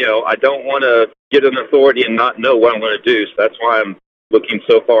why I don't want to get an authority and not know what I'm going to do. So that's why I'm looking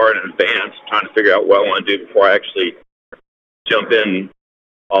so far in advance, trying to figure out what I want to do before I actually jump in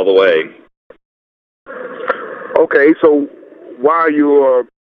all the way. Okay, so while you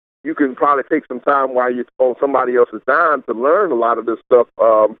can probably take some time while you're on somebody else's dime to learn a lot of this stuff.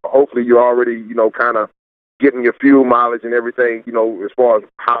 Hopefully you're already, kind of getting your fuel mileage and everything, as far as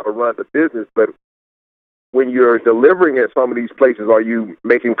how to run the business. But when you're delivering at some of these places, are you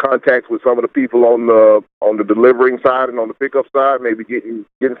making contacts with some of the people on the delivering side and on the pickup side, maybe getting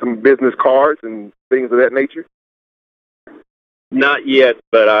some business cards and things of that nature? Not yet,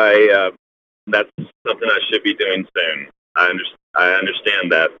 but that's something I should be doing soon. I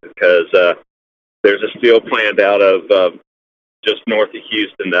understand that because there's a steel plant out of just north of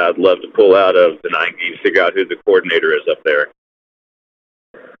Houston that I'd love to pull out of, and I need to figure out who the coordinator is up there.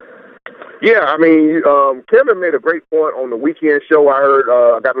 Yeah, I mean, Kevin made a great point on the weekend show. I heard,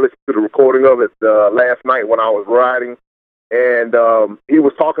 I got to listen to the recording of it last night when I was riding, and he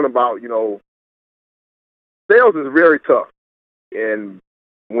was talking about, sales is very tough, and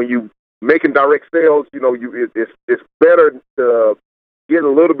when you making direct sales, it's better to get a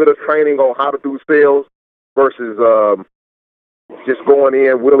little bit of training on how to do sales versus just going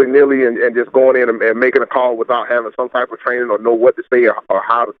in willy-nilly and just going in and making a call without having some type of training or know what to say or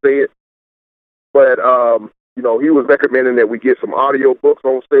how to say it. But, he was recommending that we get some audio books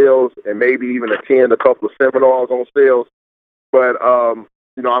on sales and maybe even attend a couple of seminars on sales. But,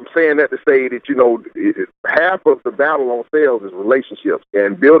 I'm saying that to say that, half of the battle on sales is relationships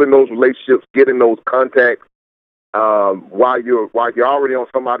and building those relationships, getting those contacts while you're already on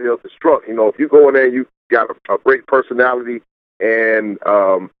somebody else's truck. If you go in there and you got a great personality and,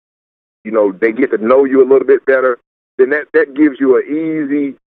 they get to know you a little bit better, then that gives you an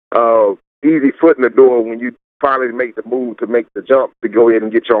easy foot in the door when you finally make the move to make the jump to go ahead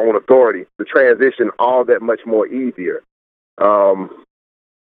and get your own authority. The transition all that much more easier.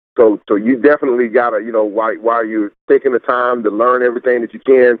 So you definitely gotta, while you're taking the time to learn everything that you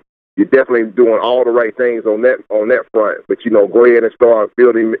can, you're definitely doing all the right things on that front. But go ahead and start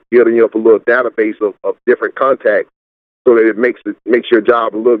building up a little database of different contacts so that it makes your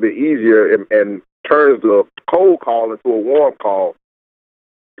job a little bit easier and turns the cold call into a warm call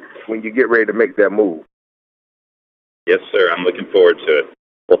when you get ready to make that move. Yes, sir. I'm looking forward to it.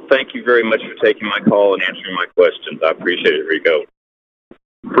 Well, thank you very much for taking my call and answering my questions. I appreciate it, Rico.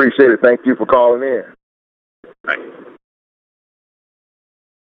 Appreciate it. Thank you for calling in. Right.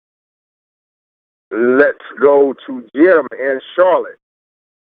 Let's go to Jim in Charlotte.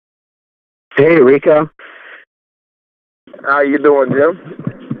 Hey, Rico. How you doing,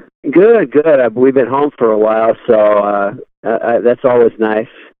 Jim? Good. We've been home for a while, so that's always nice.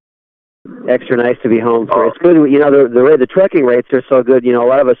 Extra nice to be home for. It's good, the trucking rates are so good. A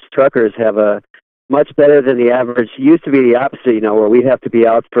lot of us truckers have a much better than the average. It used to be the opposite, where we'd have to be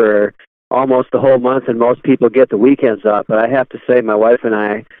out for almost the whole month, and most people get the weekends off. But I have to say, my wife and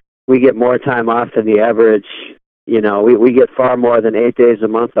I, we get more time off than the average. We get far more than 8 days a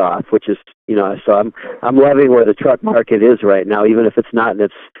month off, which is, so I'm loving where the truck market is right now, even if it's not in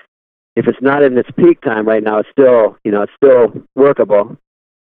its peak time right now. It's still, it's still workable.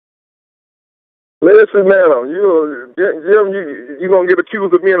 Listen, man, Jim, you're going to get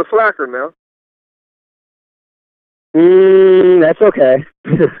accused of being a slacker now. That's okay.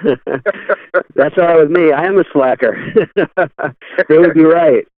 That's all right with me. I am a slacker. They would be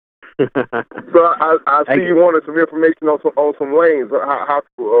right. So I see you wanted some information on some lanes.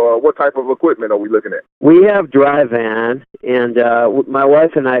 What type of equipment are we looking at? We have dry van, and my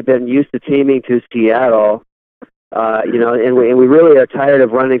wife and I have been used to teaming to Seattle. And we really are tired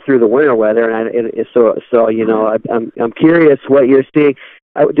of running through the winter weather, so I'm curious what you're seeing.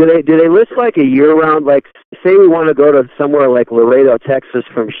 Do they list like a year-round? Like, say we want to go to somewhere like Laredo, Texas,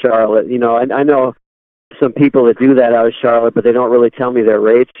 from Charlotte. I know some people that do that out of Charlotte, but they don't really tell me their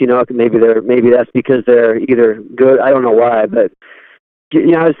rates. Maybe that's because they're either good. I don't know why, but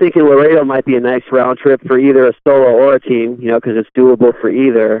I was thinking Laredo might be a nice round trip for either a solo or a team. Because it's doable for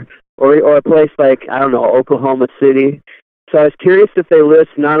either. Or a place like, I don't know, Oklahoma City. So I was curious if they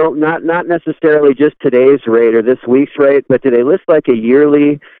list not necessarily just today's rate or this week's rate, but do they list like a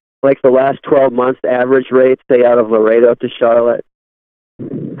yearly, like the last 12 months average rate, say out of Laredo to Charlotte?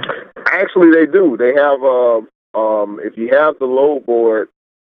 Actually, they do. They have, if you have the load board,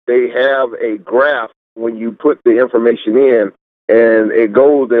 they have a graph when you put the information in, and it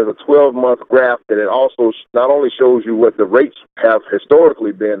goes, there's a 12-month graph that it also not only shows you what the rates have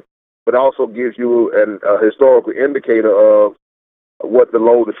historically been, but also gives you a historical indicator of what the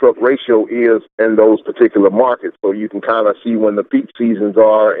load-to-truck ratio is in those particular markets, so you can kind of see when the peak seasons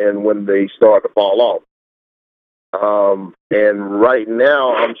are and when they start to fall off. And right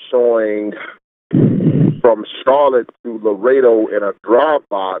now I'm showing from Charlotte to Laredo in a drive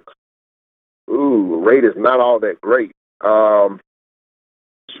box. The rate is not all that great. Showing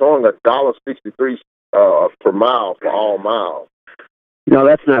 $1.63 per mile for all miles. No,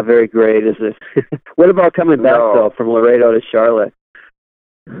 that's not very great, is it? What about coming back, though, from Laredo to Charlotte?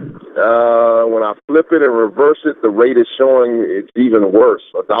 When I flip it and reverse it, the rate is showing it's even worse,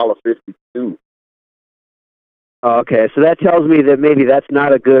 $1.52. Okay, so that tells me that maybe that's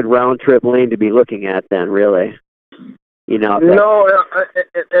not a good round-trip lane to be looking at then, really. No,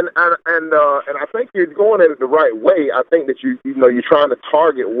 and I think you're going at it the right way. I think that you're trying to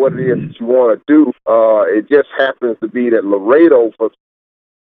target what it is that you want to do. It just happens to be that Laredo, for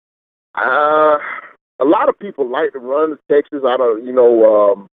a lot of people like to run to Texas out of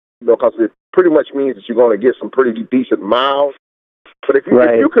because it pretty much means that you're going to get some pretty decent miles. But if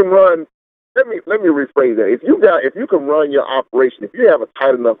you can run, let me rephrase that. If you can run your operation, if you have a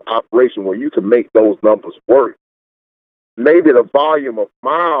tight enough operation where you can make those numbers work, maybe the volume of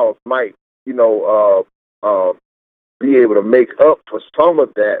miles might, be able to make up for some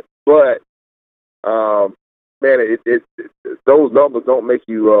of that. But, man, those numbers don't make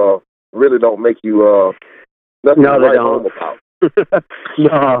you, really don't make you, nothing no, they right don't. About.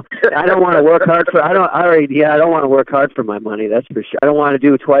 No, I don't want to work hard for, I don't want to work hard for my money, that's for sure. I don't want to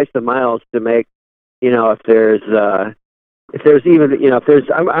do twice the miles to make, if there's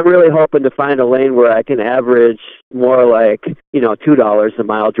I'm really hoping to find a lane where I can average more like, $2 a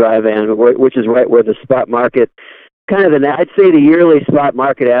mile drive in, which is right where the spot market, I'd say the yearly spot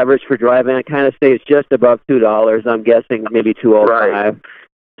market average for drive in kind of stays just above $2. I'm guessing maybe $2.05. Right.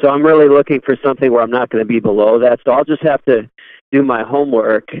 So I'm really looking for something where I'm not going to be below that. So I'll just have to do my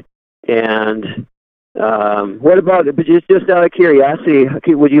homework. And what about, but just out of curiosity,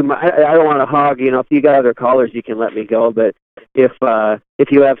 would you? I don't want to hog. If you got other callers, you can let me go. But if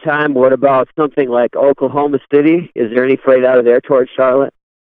you have time, what about something like Oklahoma City? Is there any freight out of there towards Charlotte?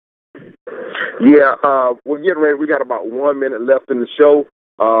 Yeah, we're getting ready. We got about 1 minute left in the show.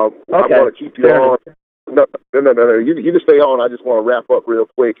 Okay. I'm going to keep you on. No. You can stay on. I just want to wrap up real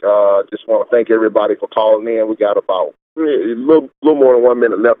quick. Just want to thank everybody for calling in. We got about a little more than 1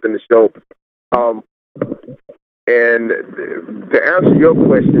 minute left in the show. And to answer your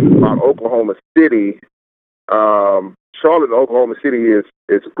question about Oklahoma City, Charlotte to Oklahoma City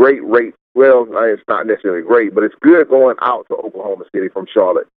is great rate. Well, it's not necessarily great, but it's good going out to Oklahoma City from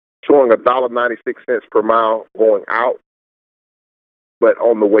Charlotte, showing $1.96 per mile going out. But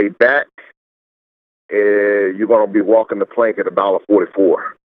on the way back, you're going to be walking the plank at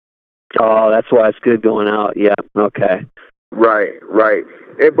 $1.44. Oh, that's why it's good going out. Yeah. Okay. Right.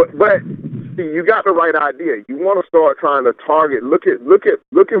 But see, you got the right idea. You want to start trying to target.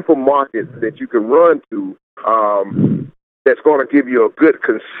 Looking for markets that you can run to. That's going to give you a good,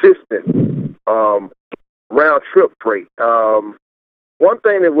 consistent round trip freight. One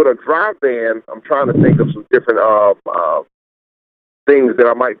thing that with a dry van, I'm trying to think of some different things that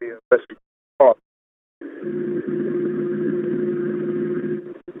I might be interested in.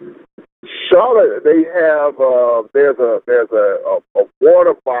 Charlotte, they have there's a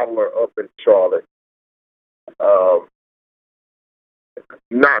water bottler up in Charlotte.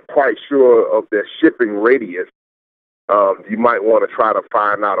 not quite sure of their shipping radius, you might want to try to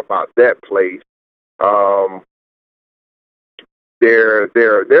find out about that place.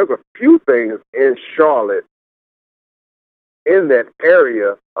 There's a few things in Charlotte in that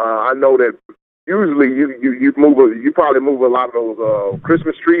area. I know that usually you probably move a lot of those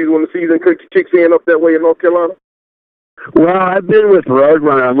Christmas trees when the season kicks in up that way in North Carolina. Well, I've been with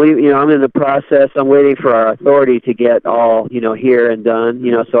Roadrunner. I'm in the process. I'm waiting for our authority to get all, here and done,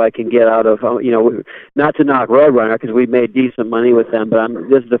 so I can get out of, not to knock Roadrunner because we've made decent money with them, but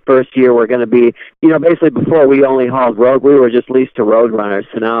this is the first year we're going to be, basically before we only hauled we were just leased to Roadrunners.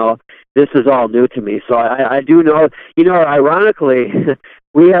 So now this is all new to me. So I do know, ironically,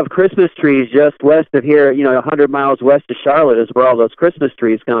 we have Christmas trees just west of here, 100 miles west of Charlotte is where all those Christmas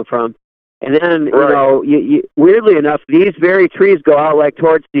trees come from. And then, you weirdly enough, these very trees go out like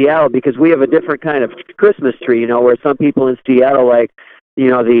towards Seattle because we have a different kind of Christmas tree, where some people in Seattle like,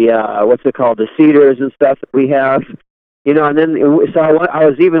 the, what's it called, the cedars and stuff that we have, and then, so I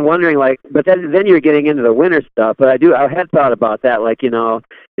was even wondering, like, but then you're getting into the winter stuff, but I had thought about that, like,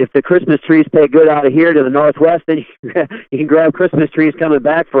 if the Christmas trees pay good out of here to the northwest, then you can grab Christmas trees coming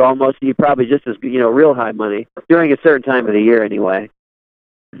back for almost, you probably just as, real high money during a certain time of the year anyway.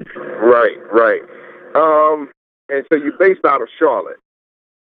 Right. And so you're based out of Charlotte.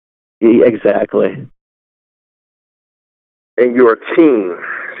 Exactly. And you're a team.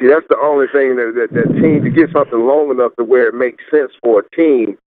 See, that's the only thing that team, to get something long enough to where it makes sense for a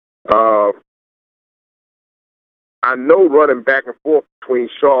team. I know running back and forth between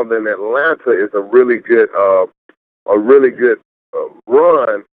Charlotte and Atlanta is a really good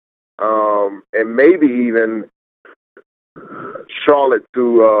run, and maybe even Charlotte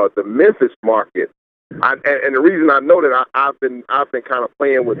to the Memphis market. And the reason I know that I've been kind of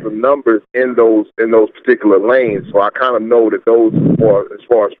playing with the numbers in those particular lanes, so I kind of know that those, as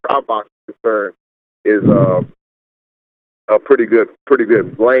far as Dropbox is concerned, is a pretty good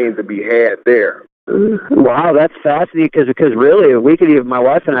lane to be had there. Wow, that's fascinating because really we could even, my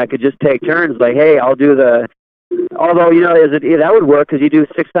wife and I could just take turns. Like, hey, I'll do the. Although, that would work because you do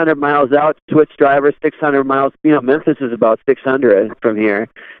 600 miles out, switch drivers, 600 miles. Memphis is about 600 from here,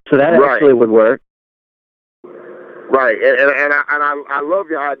 so that actually would work. Right, and I love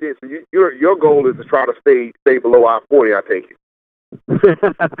your idea. So your goal is to try to stay below I-40. I take it.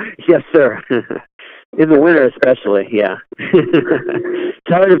 Yes, sir. In the winter, especially, yeah.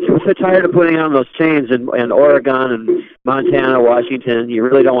 tired of putting on those chains in Oregon and Montana, Washington. You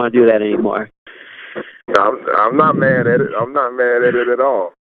really don't want to do that anymore. I'm not mad at it. I'm not mad at it at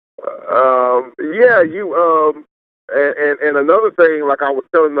all. And another thing, like I was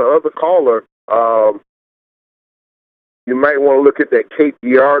telling the other caller, you might want to look at that Cape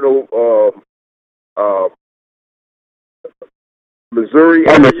Girardeau, Missouri.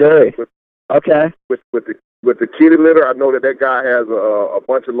 Oh, Missouri. Okay. With the kitty litter, I know that guy has a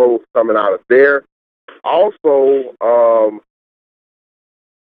bunch of loads coming out of there. Also,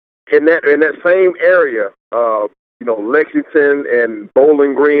 in that same area, Lexington and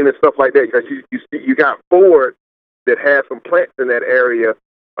Bowling Green and stuff like that, because you got Ford that has some plants in that area.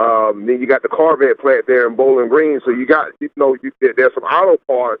 Then you got the Corvette plant there in Bowling Green. So you got, there's some auto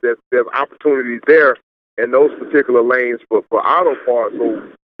parts. There's opportunities there in those particular lanes for auto parts. So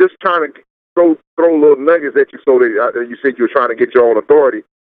just trying to throw little nuggets at you so that you said you were trying to get your own authority.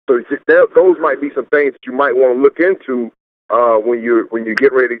 So those might be some things that you might want to look into when you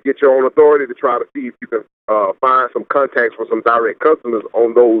get ready to get your own authority, to try to see if you can find some contacts for some direct customers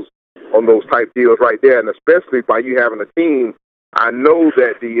on those type deals right there. And especially by you having a team, I know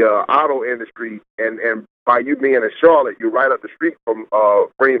that the auto industry, and by you being in Charlotte, you're right up the street from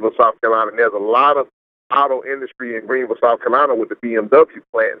Greenville, South Carolina, and there's a lot of auto industry in Greenville, South Carolina with the BMW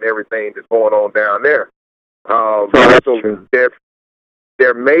plant and everything that's going on down there. So true.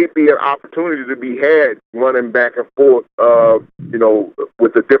 There may be an opportunity to be had running back and forth,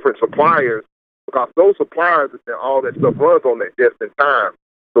 with the different suppliers, because those suppliers and all that stuff runs on that just in time.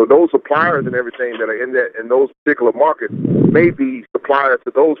 So those suppliers and everything that are in those particular markets may be suppliers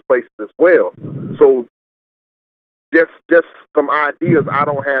to those places as well. So just some ideas. I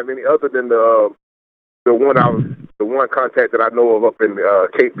don't have any other than the one contact that I know of up in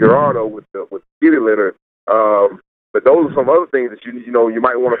Cape Girardeau with kitty litter. But those are some other things that you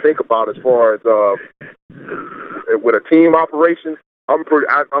might want to think about as far as with a team operation. I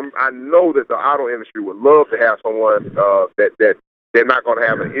know that the auto industry would love to have someone that they're not going to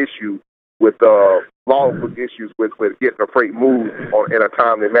have an issue with logbook issues with getting a freight moved in a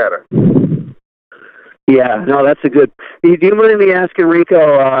timely manner. Yeah, no, that's a good. Do you mind me asking,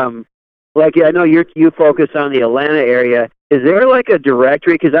 Rico? like I know you focus on the Atlanta area. Is there like a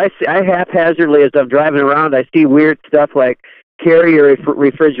directory? Because I haphazardly, as I'm driving around, I see weird stuff like Carrier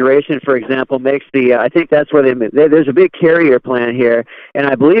Refrigeration, for example, makes the. I think that's where there's a big Carrier plant here, and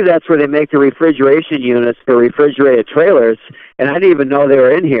I believe that's where they make the refrigeration units for refrigerated trailers. And I didn't even know they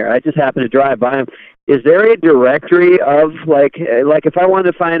were in here. I just happened to drive by them. Is there a directory of like if I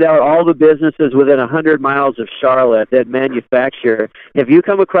wanted to find out all the businesses within 100 miles of Charlotte that manufacture? Have you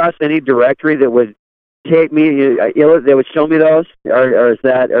come across any directory that would take me? That would show me those, or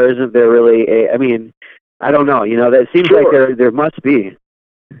isn't there really a? I mean, I don't know. That seems like there must be.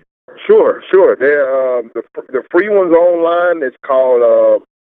 Sure. There, the free ones online is called.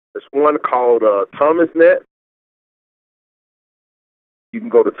 There's one called ThomasNet. You can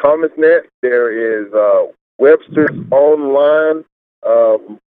go to ThomasNet. There is Webster's Online,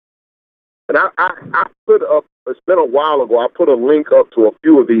 and I put up. It's been a while ago. I put a link up to a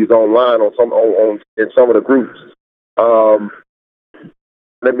few of these online in some of the groups.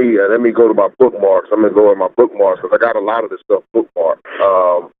 Let me go to my bookmarks. I'm gonna go in my bookmarks because I got a lot of this stuff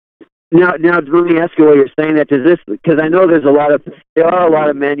bookmarked. Now, let me ask you while you're saying that, because I know there are a lot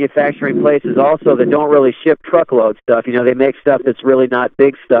of manufacturing places also that don't really ship truckload stuff. They make stuff that's really not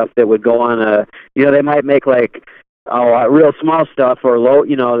big stuff that would go on they might make like real small stuff or low,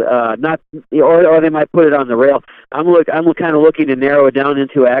 not, or they might put it on the rail. I'm kind of looking to narrow it down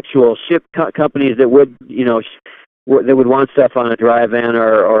into actual ship companies that would, they would want stuff on a dry van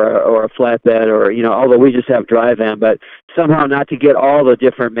or a flatbed or, although we just have dry van, but somehow not to get all the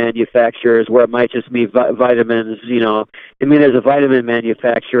different manufacturers where it might just be vitamins, I mean, there's a vitamin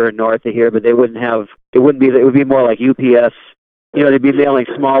manufacturer north of here, but it would be more like UPS, they'd be mailing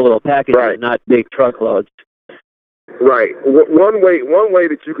small little packages, right, not big truckloads. Right. One way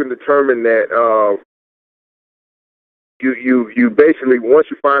that you can determine that, You basically, once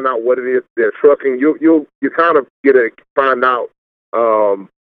you find out what it is they're trucking, you kind of find out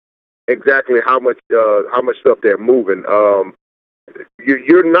exactly how much stuff they're moving.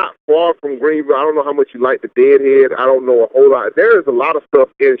 You're not far from Greenville. I don't know how much you like the Deadhead. I don't know a whole lot. There is a lot of stuff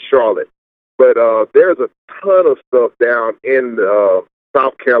in Charlotte, but there's a ton of stuff down in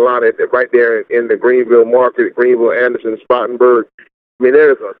South Carolina, right there in the Greenville market, Greenville, Anderson, Spartanburg. I mean,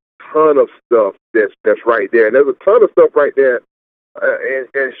 there's a ton of stuff that's right there, and there's a ton of stuff right there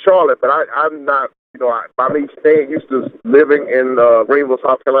in Charlotte. But I'm not, by me staying used to living in Greenville,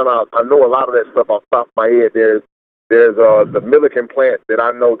 South Carolina, I know a lot of that stuff off the top of my head. There's the Milliken plant that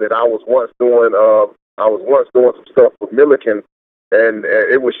I know that I was once doing. I was once doing some stuff with Milliken, and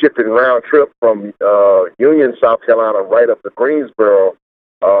it was shipping round trip from Union, South Carolina, right up to Greensboro,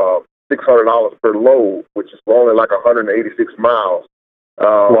 $600 per load, which is only like 186 miles.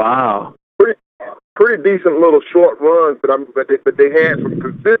 Wow. Pretty decent little short runs, but they had some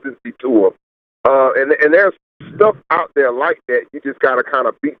consistency to them. And there's stuff out there like that. You just got to kind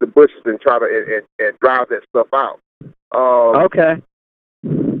of beat the bushes and try to and drive that stuff out. Okay.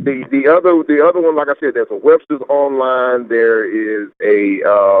 The other one, like I said, there's a Webster's Online. There is a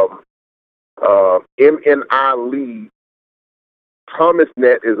MNI Lead.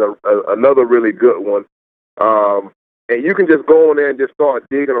 ThomasNet is another really good one. And you can just go in there and just start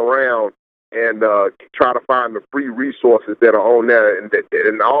digging around and try to find the free resources that are on there.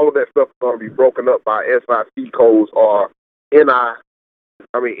 And all of that stuff is going to be broken up by SIC codes or NAICS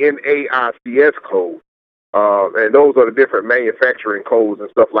codes. And those are the different manufacturing codes and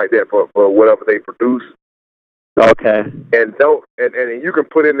stuff like that for whatever they produce. Okay. And you can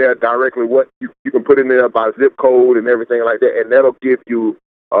put in there directly what you can put in there by zip code and everything like that, and that'll give you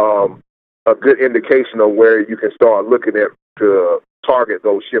a good indication of where you can start looking at to target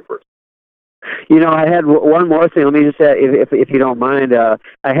those shippers. I had one more thing. Let me just say, if you don't mind, I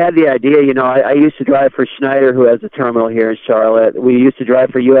had the idea, I used to drive for Schneider, who has a terminal here in Charlotte. We used to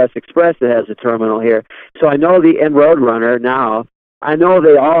drive for U.S. Express, that has a terminal here. So I know the Roadrunner now. I know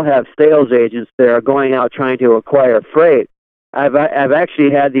they all have sales agents that are going out trying to acquire freight. I've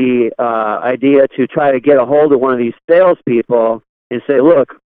actually had the idea to try to get a hold of one of these salespeople and say,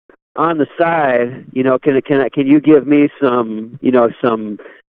 look, on the side, can you give me some,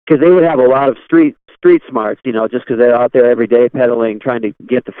 because they would have a lot of street smarts, just because they're out there every day peddling, trying to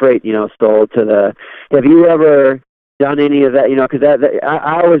get the freight, sold to the. Have you ever done any of that? Because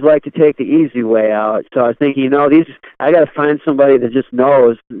I always like to take the easy way out. So I was thinking, I got to find somebody that just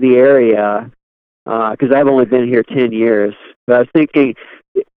knows the area, because I've only been here 10 years. But I was thinking,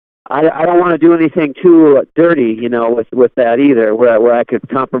 I don't want to do anything too dirty, with that either, where I could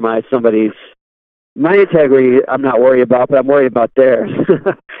compromise somebody's. My integrity, I'm not worried about, but I'm worried about theirs.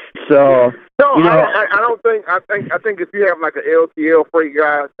 So no, I don't think. I think if you have like an LTL freight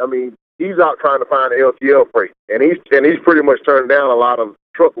guy, I mean, he's out trying to find LTL freight, and he's pretty much turned down a lot of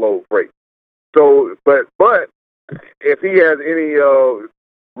truckload freight. So, but if he has any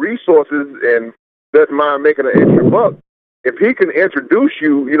resources and doesn't mind making an extra buck, if he can introduce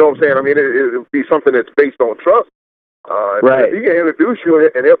you, you know what I'm saying? I mean, it would be something that's based on trust. Right. If he can introduce you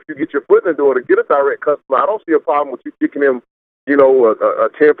and help you get your foot in the door to get a direct customer, I don't see a problem with you kicking him, you know, a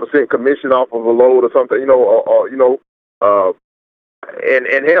 10% commission off of a load or something, you know, or you know, and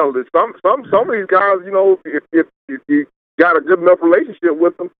hell, some of these guys, you know, if you got a good enough relationship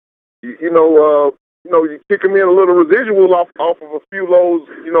with them, you know, you kick them in a little residual off of a few loads,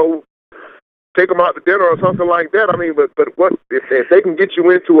 you know, take them out to dinner or something like that. I mean, but what if they can get you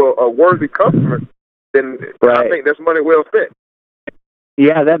into a worthy customer, then I think that's money well spent.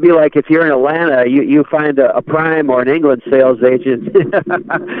 Yeah, that'd be like if you're in Atlanta, you find a Prime or an England sales agent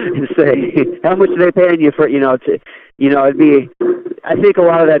and say, how much are they paying you for, it'd be, I think a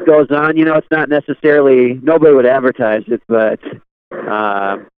lot of that goes on, it's not necessarily, nobody would advertise it, but,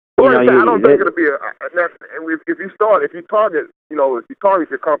 I don't think it'll be if you target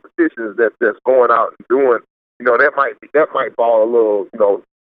your competitions that's going out and doing, that might fall a little,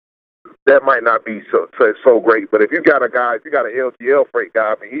 that might not be so great. But if you got an LTL freight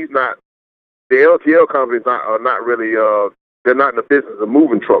guy, I mean, the LTL companies are not really, they're not in the business of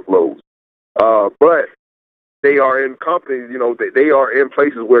moving truckloads. But they are in companies, they are in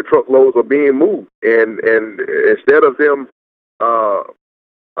places where truckloads are being moved. And instead of them,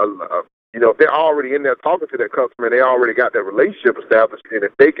 if they're already in there talking to their customer and they already got that relationship established, and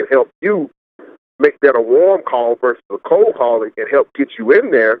if they can help you make that a warm call versus a cold call and help get you in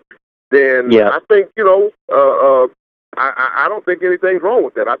there, then I think, I don't think anything's wrong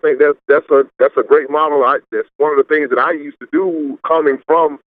with that. I think that's a great model. That's one of the things that I used to do coming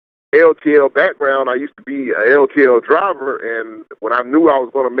from LTL background. I used to be an LTL driver, and when I knew I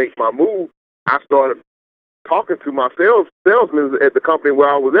was going to make my move, I started talking to my salesmen at the company where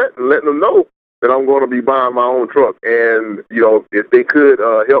I was at and letting them know that I'm going to be buying my own truck. And, if they could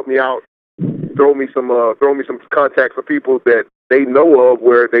help me out, throw me some contacts of people that they know of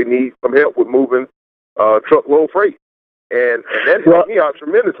where they need some help with moving truckload freight. And that helped me out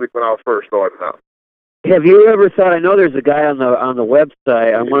tremendously when I was first starting out. Have you ever thought, I know there's a guy on the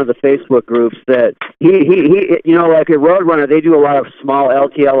website, on one of the Facebook groups, that he like at Roadrunner, they do a lot of small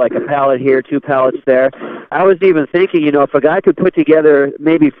LTL, like a pallet here, 2 pallets there. I was even thinking, if a guy could put together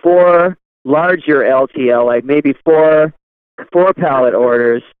maybe 4 larger LTL, like maybe 4 pallet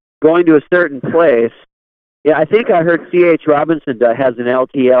orders going to a certain place. Yeah, I think I heard C.H. Robinson has an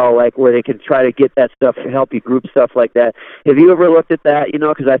LTL, like where they can try to get that stuff, help you group stuff like that. Have you ever looked at that?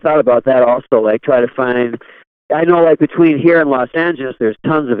 Because I thought about that also, like try to find, I know like between here and Los Angeles, there's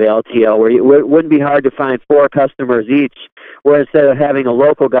tons of LTL where it wouldn't be hard to find 4 customers each, where instead of having a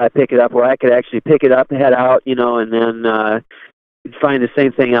local guy pick it up, where I could actually pick it up, head out, and then find the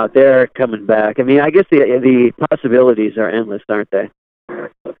same thing out there coming back. I mean, I guess the possibilities are endless, aren't they?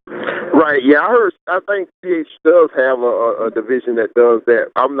 Right. Yeah, I think CH does have a division that does that.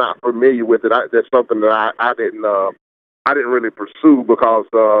 I'm not familiar with it. That's something that I didn't really pursue because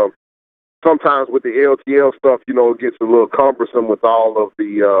sometimes with the LTL stuff, it gets a little cumbersome with all of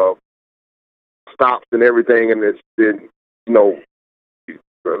the stops and everything, and there's a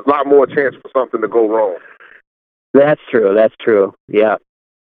lot more chance for something to go wrong. That's true. Yeah.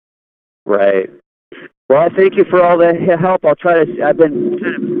 Right. Well, I thank you for all the help. I've been kind of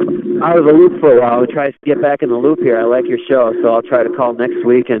out of the loop for a while. I'll try to get back in the loop here. I like your show, so I'll try to call next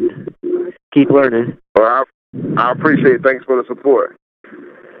week and keep learning. Well, I appreciate it. Thanks for the support.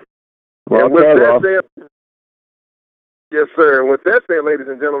 Well, and with that said, yes, sir. And with that said, ladies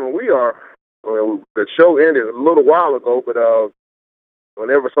and gentlemen, the show ended a little while ago, but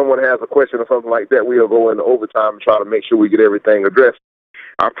whenever someone has a question or something like that, we'll go into overtime and try to make sure we get everything addressed.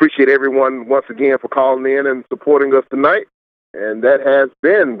 I appreciate everyone once again for calling in and supporting us tonight. And that has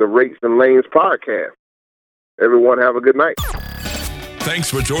been the Rates and Lanes podcast. Everyone have a good night. Thanks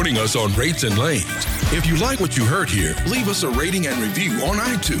for joining us on Rates and Lanes. If you like what you heard here, leave us a rating and review on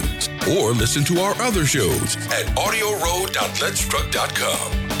iTunes or listen to our other shows at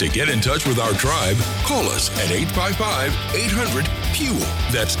audioroad.letstruck.com. To get in touch with our tribe, call us at 855-800-FUEL.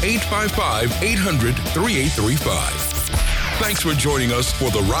 That's 855-800-3835. Thanks for joining us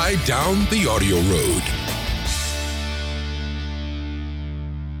for the ride down the audio road.